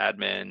to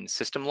admin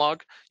system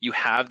log, you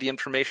have the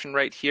information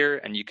right here,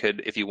 and you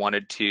could, if you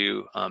wanted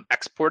to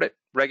export it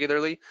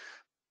regularly.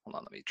 Hold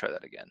on, let me try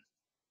that again.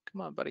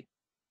 Come on, buddy.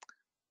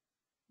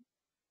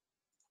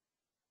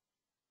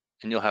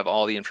 And you'll have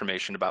all the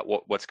information about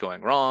what's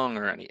going wrong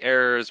or any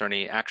errors or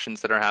any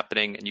actions that are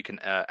happening, and you can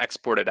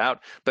export it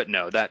out. But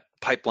no, that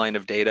pipeline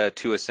of data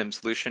to a SIM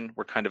solution,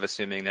 we're kind of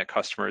assuming that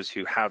customers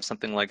who have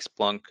something like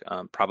Splunk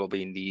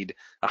probably need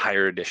a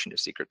higher edition of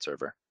Secret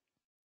Server.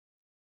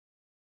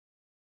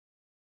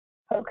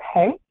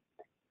 Okay.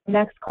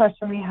 Next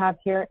question we have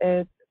here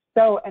is,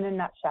 so in a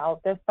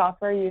nutshell, this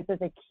software uses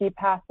a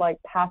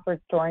KeyPass-like password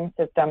storing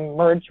system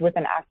merged with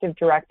an Active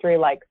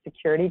Directory-like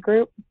security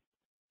group.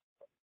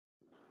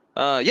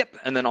 Yep,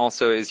 and then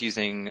also is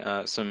using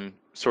some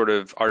sort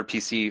of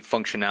RPC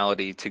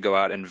functionality to go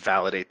out and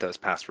validate those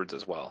passwords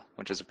as well,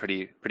 which is a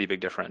pretty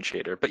big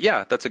differentiator. But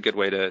yeah, that's a good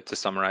way to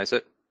summarize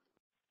it.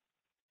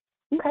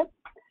 Okay.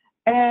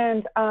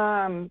 And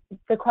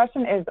the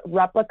question is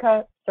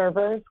replica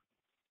servers,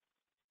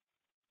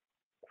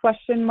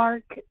 question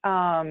mark.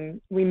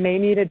 We may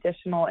need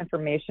additional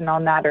information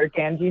on that, or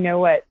Dan, do you know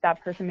what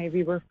that person may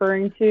be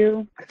referring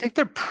to? I think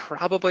they're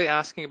probably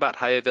asking about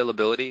high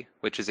availability,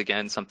 which is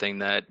again something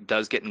that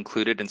does get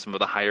included in some of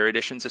the higher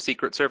editions of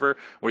Secret Server,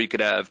 where you could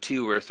have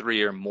 2 or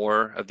 3 or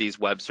more of these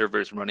web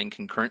servers running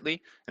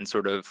concurrently and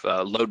sort of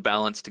load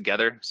balance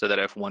together, so that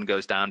if one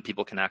goes down,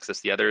 people can access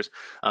the others.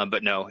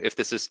 But no,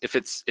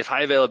 if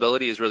high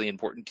availability is really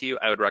important to you,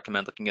 I would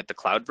recommend looking at the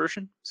cloud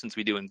version, since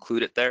we do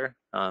include it there,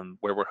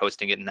 where we're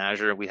hosting it in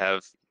Azure. We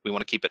want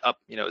to keep it up,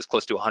 as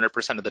close to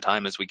 100% of the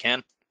time as we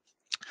can.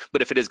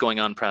 But if it is going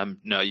on-prem,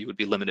 no, you would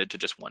be limited to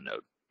just one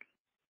node.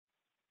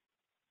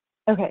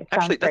 Okay,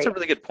 Actually, that's great. a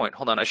really good point.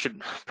 Hold on, I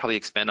should probably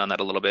expand on that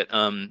a little bit.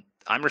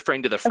 I'm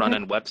referring to the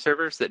front-end web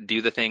servers that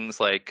do the things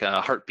like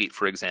Heartbeat,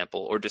 for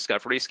example, or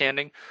discovery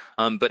scanning.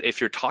 But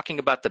if you're talking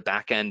about the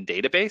back-end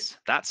database,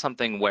 that's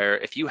something where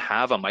if you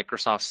have a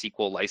Microsoft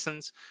SQL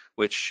license,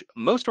 which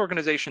most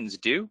organizations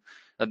do,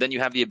 then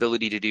you have the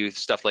ability to do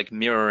stuff like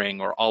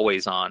mirroring or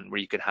always on, where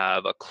you could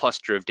have a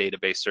cluster of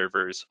database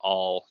servers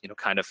all,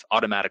 kind of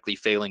automatically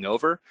failing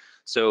over.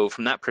 So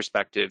from that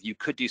perspective, you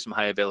could do some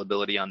high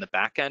availability on the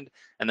back end,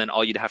 and then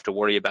all you'd have to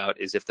worry about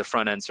is if the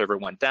front end server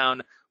went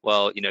down,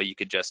 well, you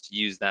could just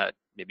use that,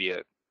 maybe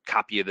a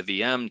copy of the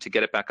VM to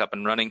get it back up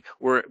and running.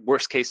 Or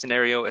worst case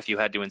scenario, if you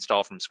had to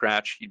install from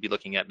scratch, you'd be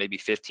looking at maybe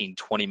 15,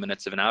 20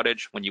 minutes of an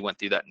outage when you went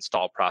through that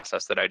install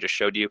process that I just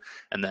showed you.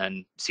 And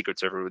then Secret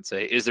Server would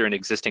say, is there an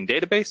existing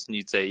database? And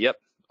you'd say, yep,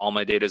 all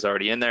my data is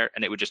already in there,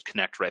 and it would just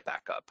connect right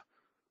back up.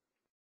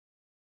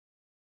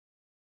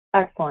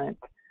 Excellent.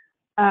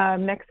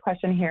 Next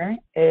question here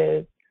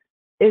is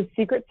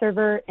Secret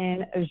Server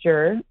in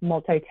Azure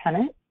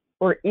multi-tenant,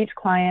 or each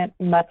client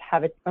must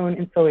have its own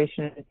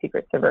installation of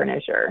Secret Server in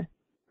Azure?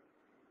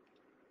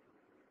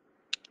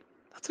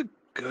 That's a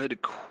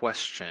good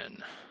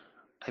question.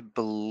 I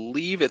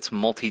believe it's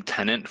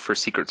multi-tenant for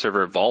Secret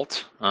Server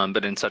Vault,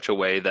 but in such a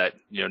way that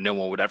no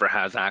one would ever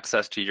have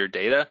access to your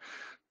data.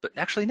 But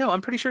actually, no,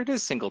 I'm pretty sure it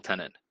is single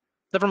tenant.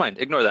 Never mind,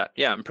 ignore that.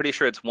 Yeah, I'm pretty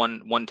sure it's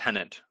one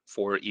tenant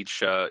for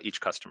each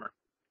customer.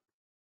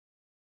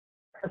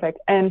 Perfect.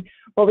 And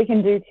what we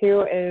can do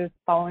too is,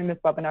 following this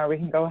webinar, we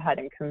can go ahead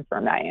and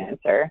confirm that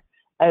answer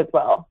as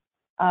well.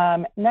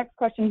 Next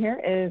question here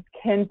is,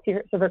 can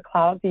Secret Server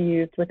Cloud be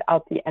used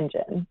without the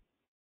engine?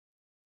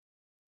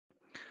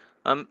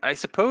 I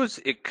suppose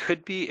it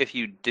could be if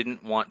you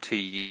didn't want to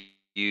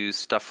use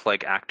stuff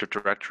like Active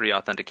Directory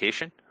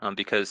authentication,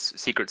 because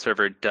Secret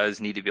Server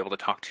does need to be able to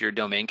talk to your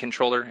domain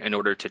controller in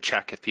order to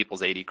check if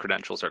people's AD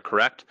credentials are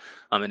correct.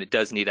 And it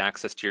does need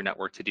access to your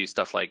network to do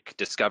stuff like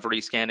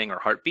discovery scanning or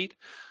Heartbeat.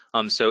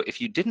 So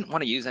if you didn't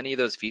want to use any of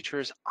those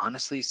features,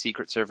 honestly,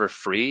 Secret Server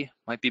free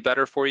might be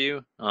better for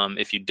you.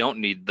 If you don't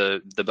need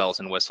the bells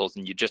and whistles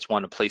and you just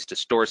want a place to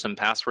store some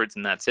passwords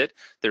and that's it,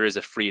 there is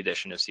a free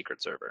edition of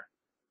Secret Server.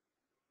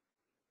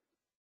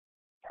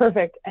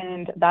 Perfect.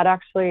 And that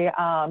actually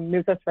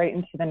moves us right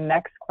into the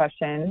next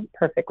question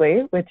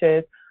perfectly, which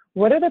is,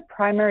 what are the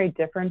primary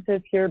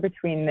differences here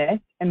between this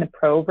and the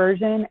pro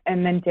version?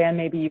 And then Dan,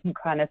 maybe you can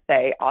kind of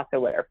say also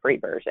what a free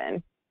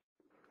version.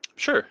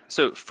 Sure.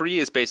 So free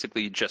is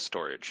basically just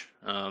storage.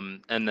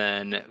 And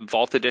then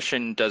Vault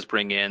Edition does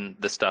bring in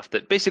the stuff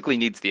that basically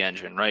needs the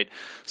engine, right?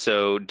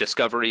 So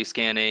discovery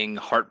scanning,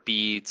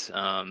 Heartbeat,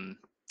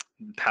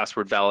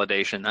 password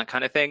validation, that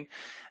kind of thing.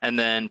 And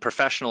then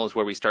Professional is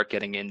where we start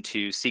getting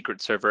into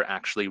Secret Server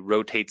actually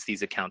rotates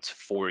these accounts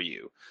for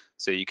you.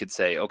 So you could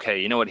say, okay,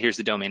 you know what, here's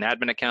the domain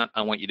admin account.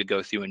 I want you to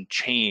go through and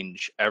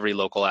change every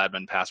local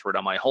admin password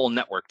on my whole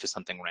network to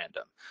something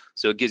random.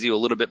 So it gives you a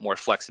little bit more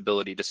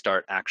flexibility to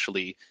start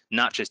actually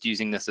not just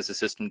using this as a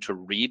system to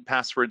read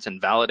passwords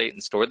and validate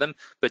and store them,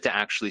 but to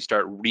actually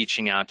start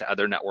reaching out to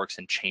other networks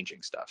and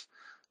changing stuff.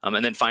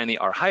 And then finally,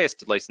 our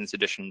highest license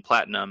edition,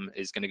 Platinum,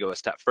 is going to go a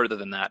step further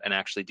than that and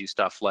actually do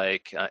stuff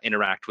like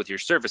interact with your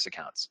service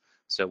accounts.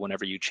 So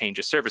whenever you change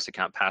a service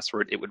account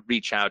password, it would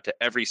reach out to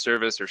every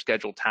service or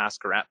scheduled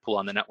task or app pool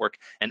on the network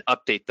and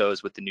update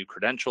those with the new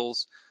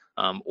credentials,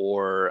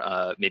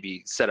 or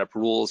maybe set up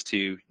rules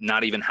to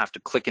not even have to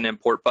click an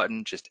import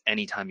button, just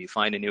anytime you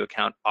find a new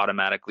account,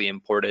 automatically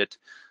import it.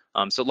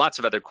 So lots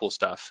of other cool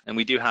stuff. And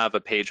we do have a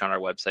page on our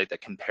website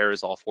that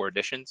compares all 4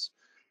 editions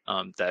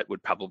that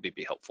would probably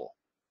be helpful.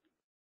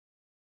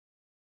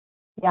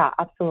 Yeah,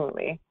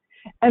 absolutely.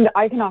 And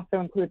I can also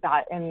include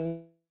that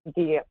in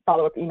the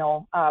follow-up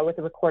email with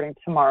the recording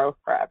tomorrow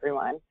for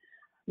everyone.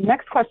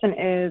 Next question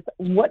is,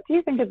 what do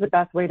you think is the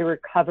best way to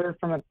recover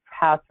from a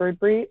password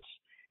breach?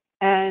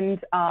 And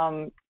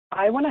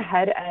I went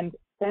ahead and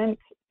sent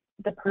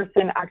the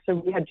person, actually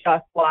we had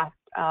just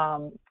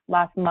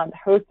last month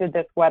hosted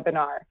this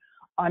webinar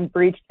on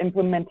breached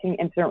implementing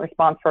incident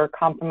response for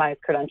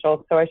compromised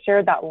credentials. So I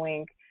shared that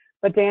link.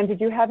 But Dan, did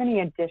you have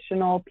any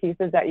additional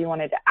pieces that you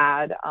wanted to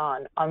add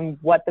on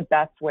what the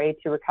best way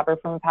to recover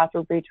from a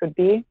password breach would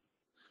be?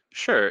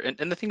 Sure.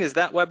 And the thing is,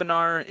 that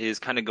webinar is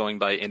kind of going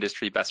by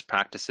industry best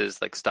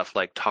practices, like stuff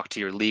like talk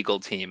to your legal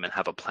team and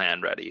have a plan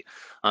ready.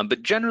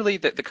 But generally,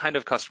 the kind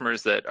of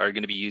customers that are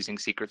going to be using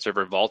Secret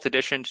Server Vault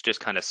Edition to just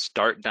kind of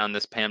start down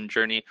this PAM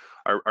journey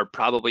are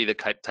probably the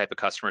type of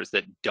customers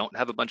that don't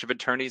have a bunch of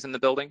attorneys in the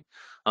building.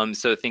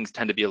 So things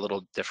tend to be a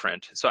little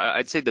different. So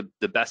I'd say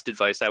the best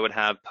advice I would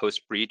have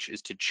post breach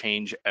is to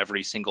change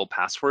every single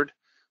password.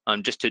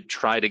 Just to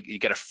try to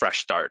get a fresh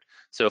start.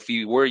 So if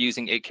you were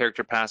using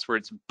 8-character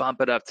passwords, bump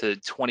it up to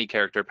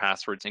 20-character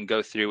passwords and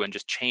go through and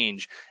just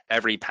change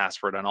every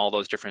password on all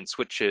those different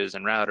switches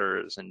and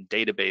routers and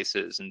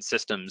databases and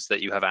systems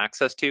that you have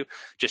access to,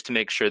 just to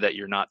make sure that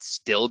you're not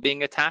still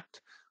being attacked.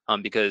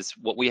 Because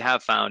what we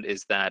have found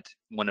is that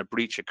when a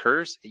breach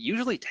occurs, it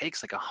usually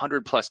takes like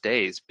 100+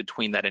 days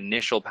between that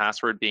initial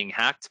password being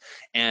hacked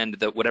and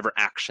whatever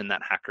action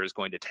that hacker is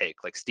going to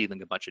take, like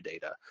stealing a bunch of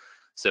data.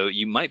 So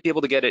you might be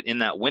able to get it in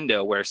that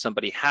window where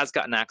somebody has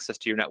gotten access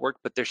to your network,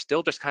 but they're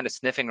still just kind of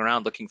sniffing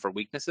around looking for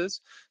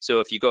weaknesses. So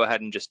if you go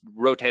ahead and just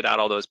rotate out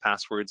all those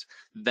passwords,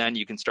 then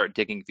you can start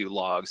digging through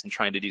logs and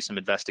trying to do some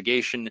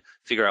investigation,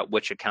 figure out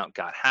which account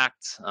got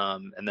hacked.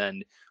 And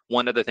then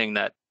one other thing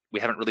that we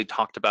haven't really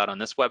talked about on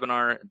this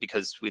webinar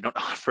because we don't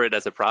offer it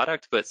as a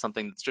product, but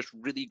something that's just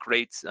really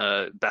great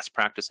best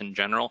practice in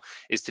general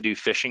is to do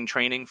phishing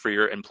training for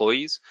your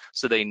employees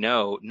so they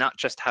know not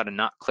just how to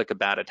not click a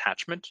bad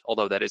attachment,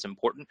 although that is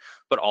important,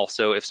 but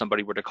also if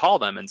somebody were to call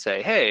them and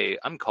say, hey,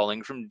 I'm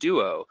calling from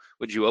Duo,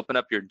 would you open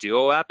up your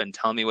Duo app and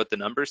tell me what the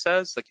number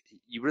says? Like,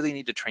 you really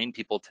need to train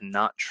people to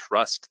not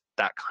trust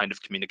that kind of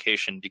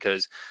communication,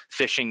 because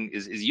phishing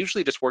is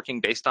usually just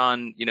working based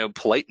on, you know,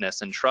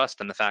 politeness and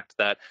trust, and the fact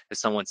that if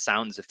someone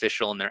sounds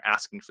official and they're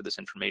asking for this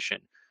information,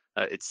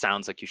 it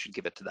sounds like you should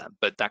give it to them.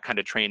 But that kind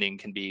of training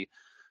can be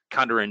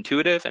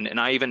counterintuitive. And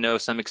I even know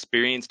some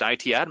experienced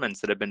IT admins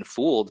that have been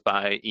fooled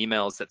by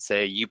emails that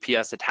say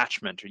UPS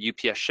attachment or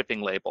UPS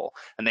shipping label,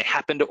 and they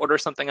happen to order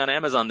something on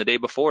Amazon the day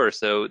before.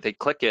 So they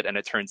click it and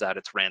it turns out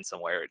it's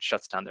ransomware. It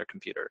shuts down their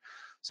computer.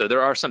 So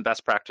there are some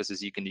best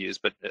practices you can use,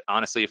 but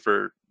honestly,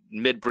 for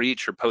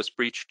mid-breach or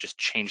post-breach, just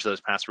change those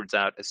passwords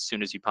out as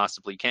soon as you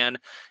possibly can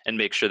and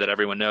make sure that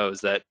everyone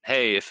knows that,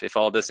 hey, if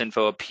all this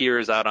info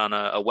appears out on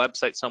a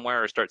website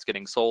somewhere or starts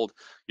getting sold,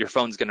 your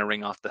phone's going to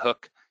ring off the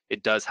hook.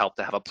 It does help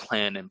to have a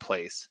plan in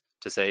place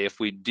to say, if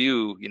we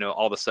do, you know,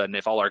 all of a sudden,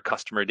 if all our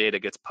customer data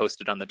gets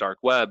posted on the dark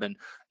web and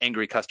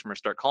angry customers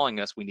start calling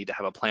us, we need to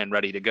have a plan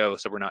ready to go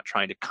so we're not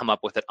trying to come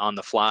up with it on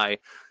the fly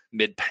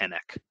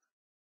mid-panic.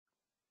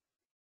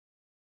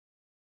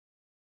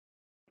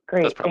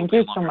 Great, thank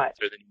you so much.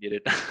 Than you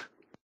needed.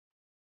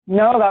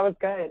 No, that was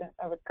good.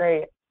 That was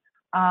great.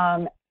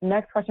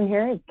 Next question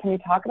here is, can you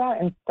talk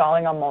about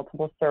installing on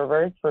multiple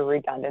servers for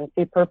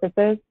redundancy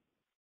purposes?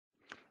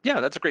 Yeah,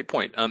 that's a great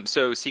point.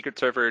 So Secret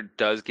Server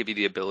does give you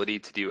the ability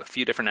to do a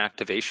few different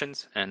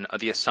activations, and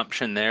the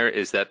assumption there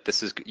is that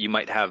you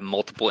might have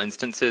multiple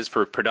instances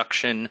for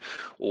production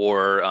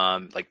or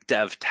like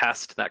dev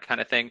test, that kind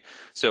of thing.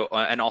 So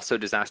and also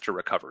disaster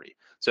recovery.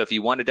 So if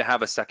you wanted to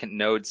have a second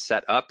node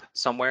set up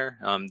somewhere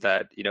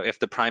that, you know, if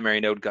the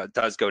primary node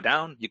does go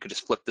down, you could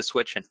just flip the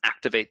switch and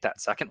activate that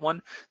second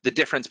one. The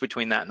difference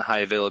between that and the high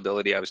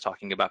availability I was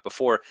talking about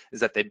before is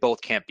that they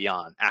both can't be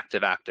on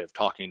active,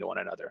 talking to one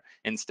another.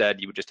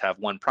 Instead, you would just have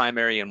one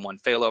primary and one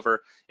failover.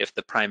 If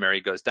the primary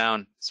goes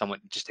down, it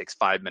just takes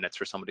 5 minutes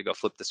for someone to go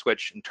flip the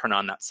switch and turn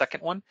on that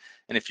second one.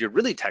 And if you're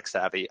really tech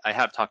savvy, I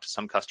have talked to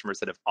some customers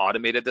that have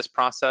automated this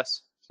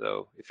process.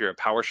 So if you're a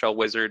PowerShell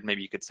wizard,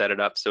 maybe you could set it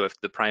up so if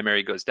the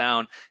primary goes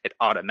down, it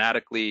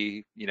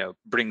automatically, you know,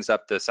 brings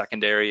up the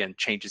secondary and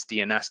changes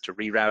DNS to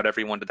reroute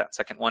everyone to that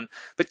second one.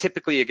 But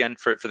typically, again,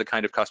 for the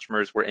kind of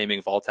customers we're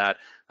aiming Vault at,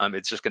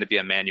 it's just going to be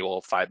a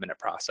manual 5-minute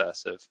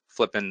process of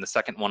flipping the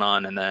second one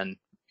on and then,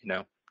 you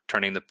know,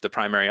 turning the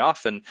primary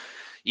off and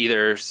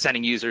either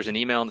sending users an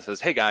email that says,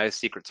 hey guys,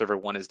 Secret Server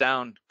 1 is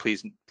down,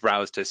 please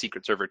browse to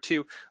Secret Server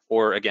 2,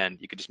 or again,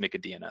 you could just make a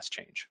DNS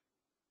change.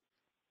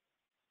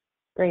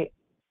 Great.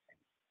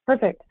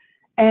 Perfect.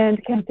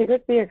 And can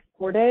secrets be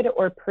exported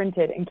or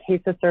printed in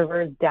case the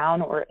server is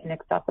down or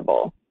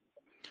inaccessible?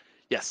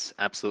 Yes,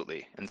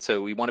 absolutely. And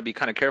so we want to be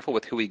kind of careful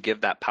with who we give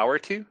that power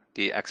to,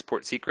 the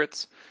export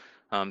secrets.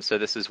 So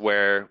this is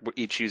where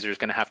each user is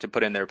going to have to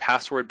put in their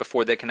password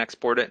before they can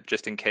export it,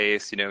 just in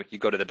case, you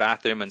go to the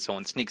bathroom and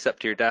someone sneaks up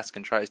to your desk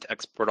and tries to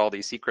export all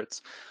these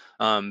secrets.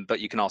 But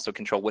you can also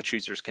control which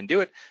users can do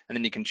it, and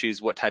then you can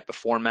choose what type of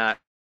format,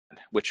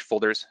 which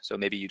folders. So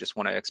maybe you just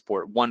want to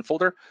export one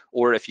folder,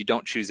 or if you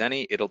don't choose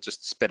any, it'll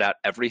just spit out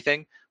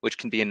everything, which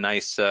can be a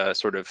nice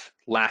sort of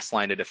last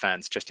line of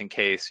defense, just in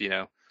case,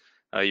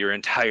 your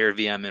entire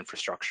VM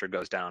infrastructure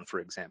goes down, for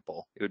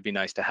example. It would be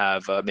nice to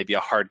have maybe a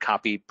hard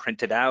copy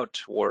printed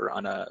out or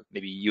on a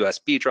maybe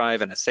USB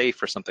drive in a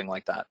safe or something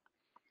like that.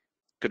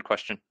 Good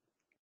question.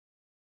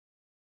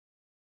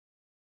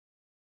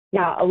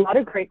 Yeah, a lot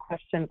of great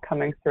questions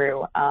coming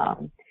through.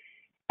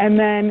 And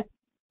then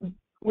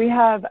we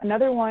have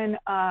another one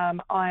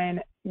on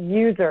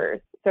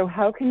users. So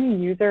how can the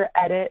user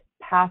edit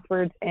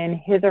passwords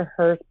in his or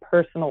her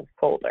personal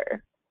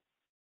folder?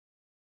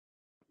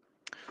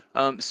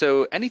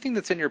 So anything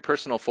that's in your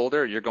personal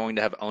folder, you're going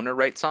to have owner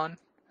rights on.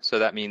 So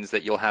that means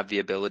that you'll have the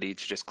ability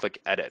to just click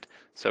edit.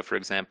 So for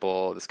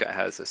example, this guy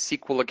has a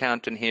SQL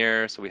account in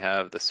here. So we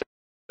have the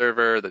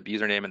server, the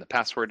username, and the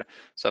password.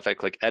 So if I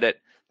click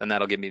edit, then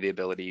that'll give me the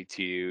ability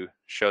to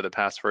show the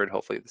password.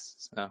 Hopefully this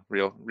is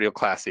real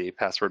classy,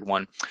 password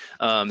one.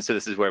 So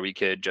this is where we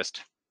could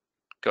just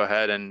go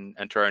ahead and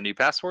enter our new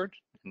password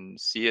and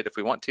see it if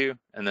we want to,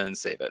 and then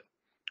save it.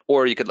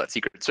 Or you could let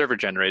Secret Server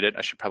generate it.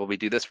 I should probably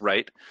do this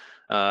right.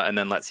 And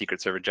then let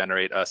Secret Server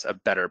generate us a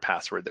better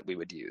password that we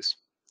would use.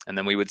 And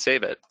then we would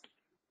save it.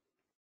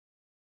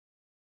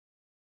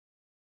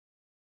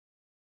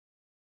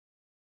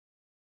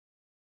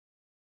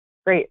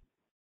 Great.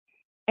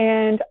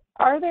 And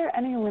are there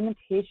any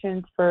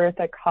limitations for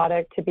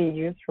Thycotic to be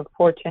used for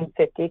Fortune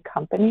 50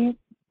 companies?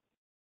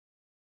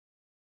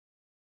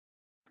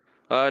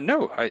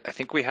 No, I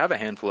think we have a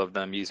handful of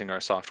them using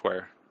our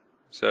software.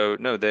 So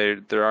no,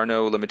 there are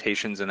no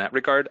limitations in that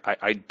regard.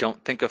 I don't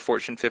think a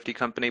Fortune 50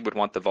 company would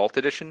want the Vault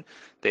Edition.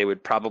 They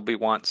would probably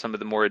want some of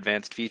the more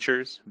advanced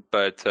features.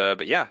 But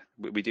yeah,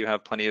 we do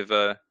have plenty of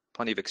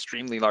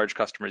extremely large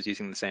customers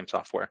using the same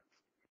software.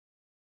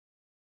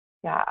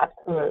 Yeah,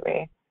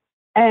 absolutely.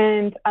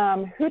 And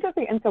who does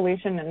the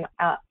installation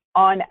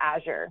on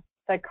Azure,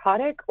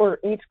 Thycotic or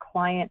each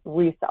client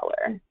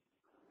reseller?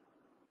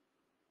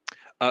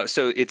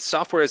 So it's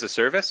software as a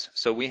service.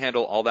 So we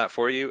handle all that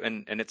for you.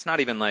 And it's not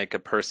even like a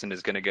person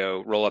is going to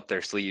go roll up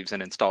their sleeves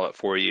and install it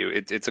for you.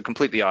 It's a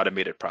completely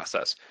automated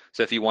process.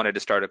 So if you wanted to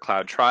start a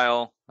cloud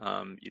trial,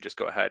 you just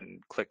go ahead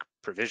and click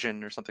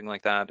provision or something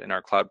like that in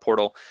our cloud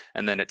portal,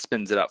 and then it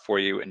spins it up for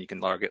you and you can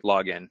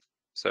log in.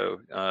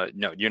 So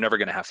no, you're never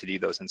going to have to do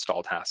those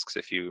install tasks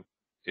if you're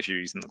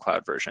using the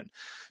cloud version.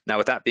 Now,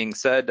 with that being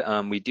said,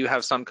 we do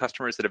have some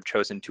customers that have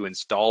chosen to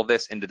install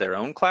this into their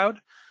own cloud.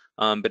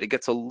 But it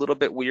gets a little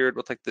bit weird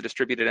with like the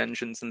distributed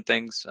engines and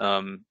things.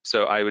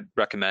 So I would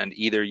recommend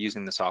either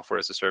using the software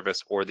as a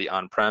service or the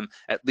on-prem,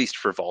 at least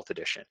for Vault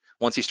Edition.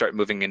 Once you start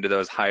moving into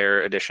those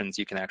higher editions,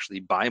 you can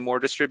actually buy more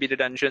distributed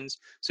engines.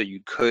 So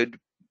you could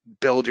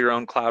build your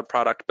own cloud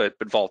product, but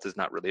Vault is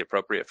not really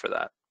appropriate for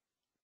that.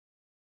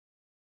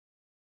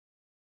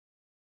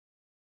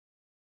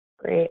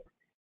 Great.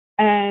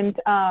 And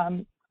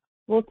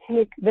we'll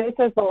take this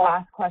as the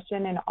last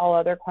question, and all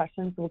other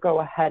questions we'll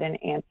go ahead and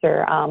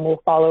answer.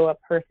 We'll follow up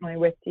personally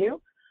with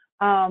you.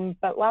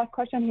 But last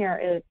question here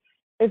is,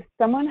 if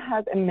someone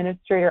has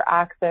administrator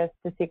access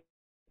to Secret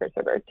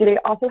Server, do they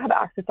also have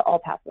access to all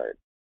passwords?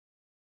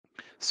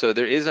 So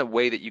there is a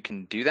way that you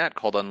can do that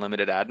called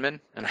unlimited admin.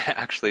 And I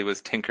actually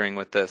was tinkering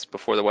with this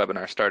before the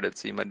webinar started.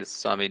 So you might have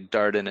saw me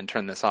dart in and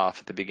turn this off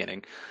at the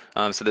beginning.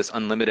 So this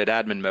unlimited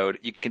admin mode,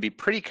 you can be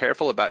pretty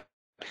careful about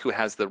who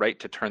has the right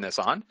to turn this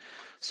on.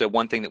 So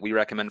one thing that we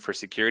recommend for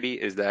security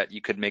is that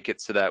you could make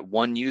it so that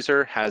one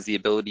user has the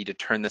ability to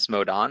turn this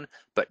mode on,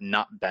 but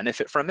not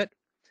benefit from it.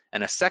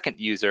 And a second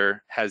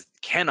user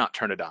cannot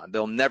turn it on.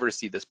 They'll never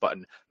see this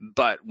button,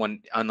 but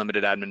when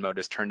unlimited admin mode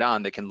is turned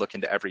on, they can look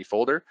into every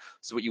folder.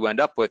 So what you end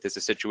up with is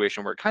a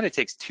situation where it kind of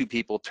takes two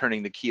people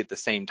turning the key at the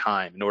same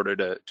time in order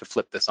to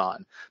flip this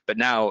on. But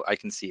now I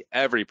can see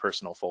every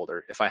personal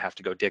folder if I have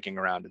to go digging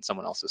around in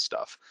someone else's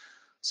stuff.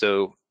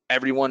 So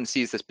everyone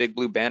sees this big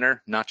blue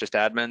banner, not just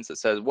admins, that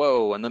says,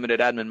 whoa, unlimited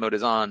admin mode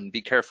is on, be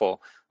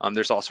careful.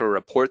 There's also a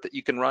report that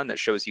you can run that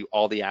shows you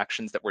all the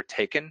actions that were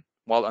taken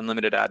while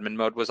unlimited admin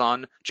mode was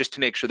on, just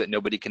to make sure that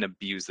nobody can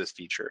abuse this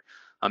feature.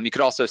 You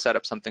could also set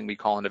up something we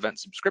call an event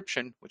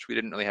subscription, which we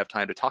didn't really have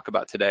time to talk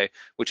about today,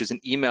 which is an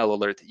email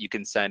alert that you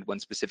can send when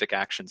specific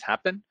actions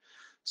happen.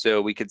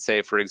 So we could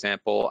say, for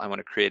example, I want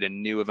to create a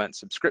new event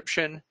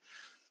subscription,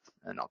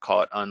 and I'll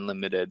call it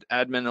unlimited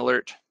admin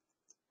alert.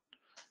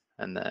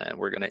 And then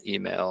we're going to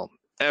email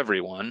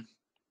everyone,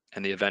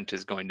 and the event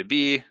is going to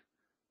be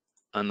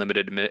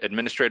unlimited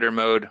administrator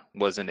mode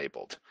was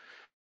enabled.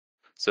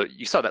 So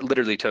you saw that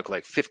literally took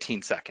like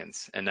 15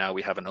 seconds, and now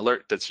we have an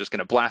alert that's just going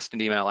to blast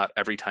an email out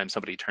every time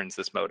somebody turns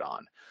this mode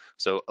on.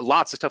 So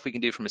lots of stuff we can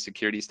do from a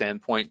security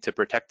standpoint to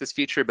protect this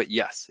feature, but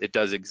yes, it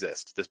does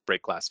exist, this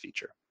break glass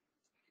feature.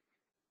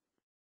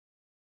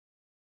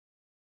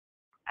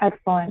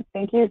 Excellent.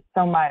 Thank you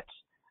so much.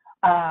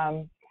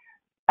 Um,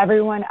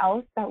 Everyone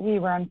else that we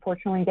were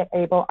unfortunately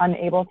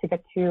unable to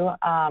get to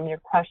your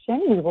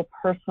question, we will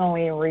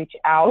personally reach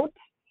out.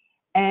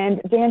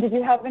 And Dan, did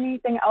you have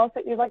anything else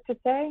that you'd like to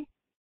say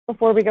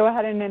before we go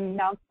ahead and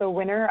announce the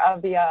winner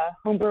of the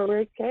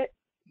Homebrewers kit?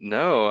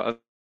 No, I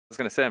was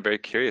going to say I'm very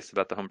curious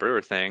about the home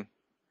brewer thing.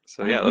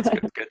 So yeah, let's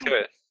get to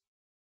it.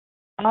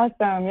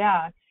 Awesome.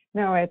 Yeah.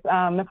 No, it's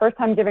the first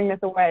time giving this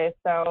away.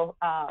 So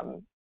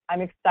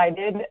I'm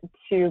excited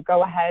to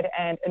go ahead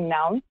and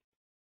announce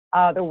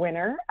the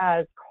winner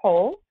as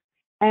Cole.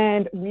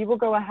 And we will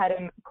go ahead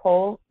and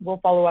Cole will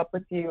follow up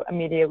with you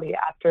immediately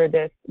after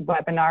this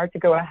webinar to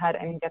go ahead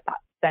and get that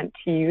sent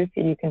to you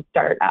so you can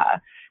start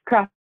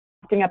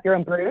crafting up your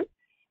own brews.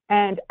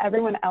 And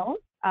everyone else,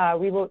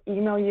 we will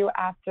email you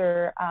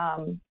after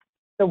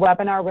the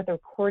webinar with a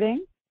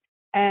recording.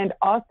 And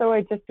also,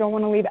 I just don't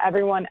want to leave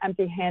everyone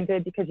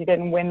empty-handed because you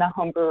didn't win the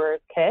Homebrewers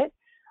kit.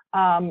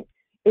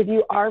 If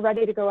you are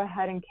ready to go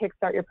ahead and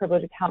kickstart your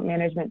privileged account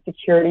management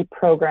security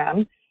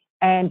program,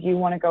 and you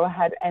want to go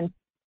ahead and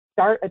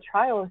start a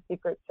trial of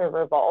Secret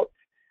Server Vault,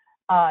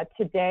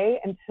 today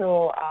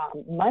until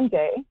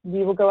Monday,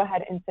 we will go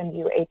ahead and send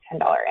you a $10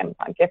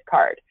 Amazon gift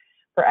card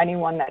for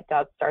anyone that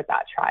does start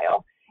that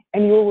trial.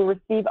 And you will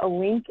receive a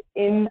link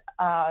in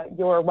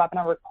your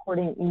webinar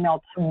recording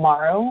email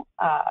tomorrow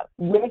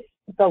with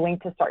the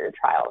link to start your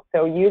trial.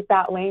 So use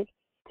that link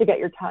to get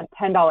your $10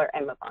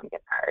 Amazon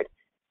gift card.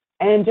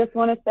 And just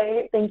want to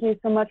say thank you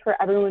so much for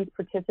everyone's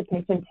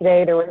participation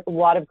today. There were a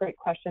lot of great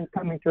questions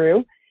coming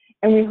through,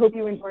 and we hope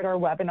you enjoyed our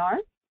webinar.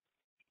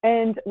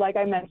 And like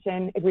I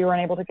mentioned, if we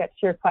weren't able to get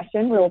to your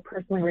question, we will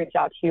personally reach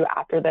out to you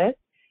after this.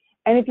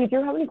 And if you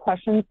do have any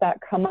questions that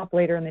come up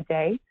later in the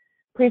day,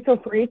 please feel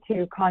free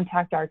to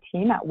contact our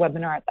team at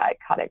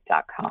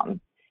webinar@theiconic.com.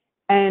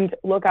 And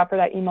look out for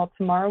that email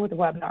tomorrow with the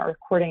webinar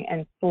recording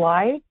and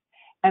slides,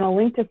 and a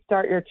link to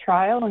start your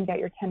trial and get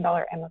your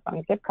 $10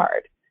 Amazon gift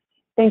card.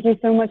 Thank you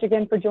so much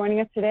again for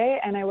joining us today,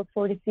 and I look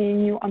forward to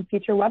seeing you on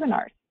future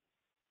webinars.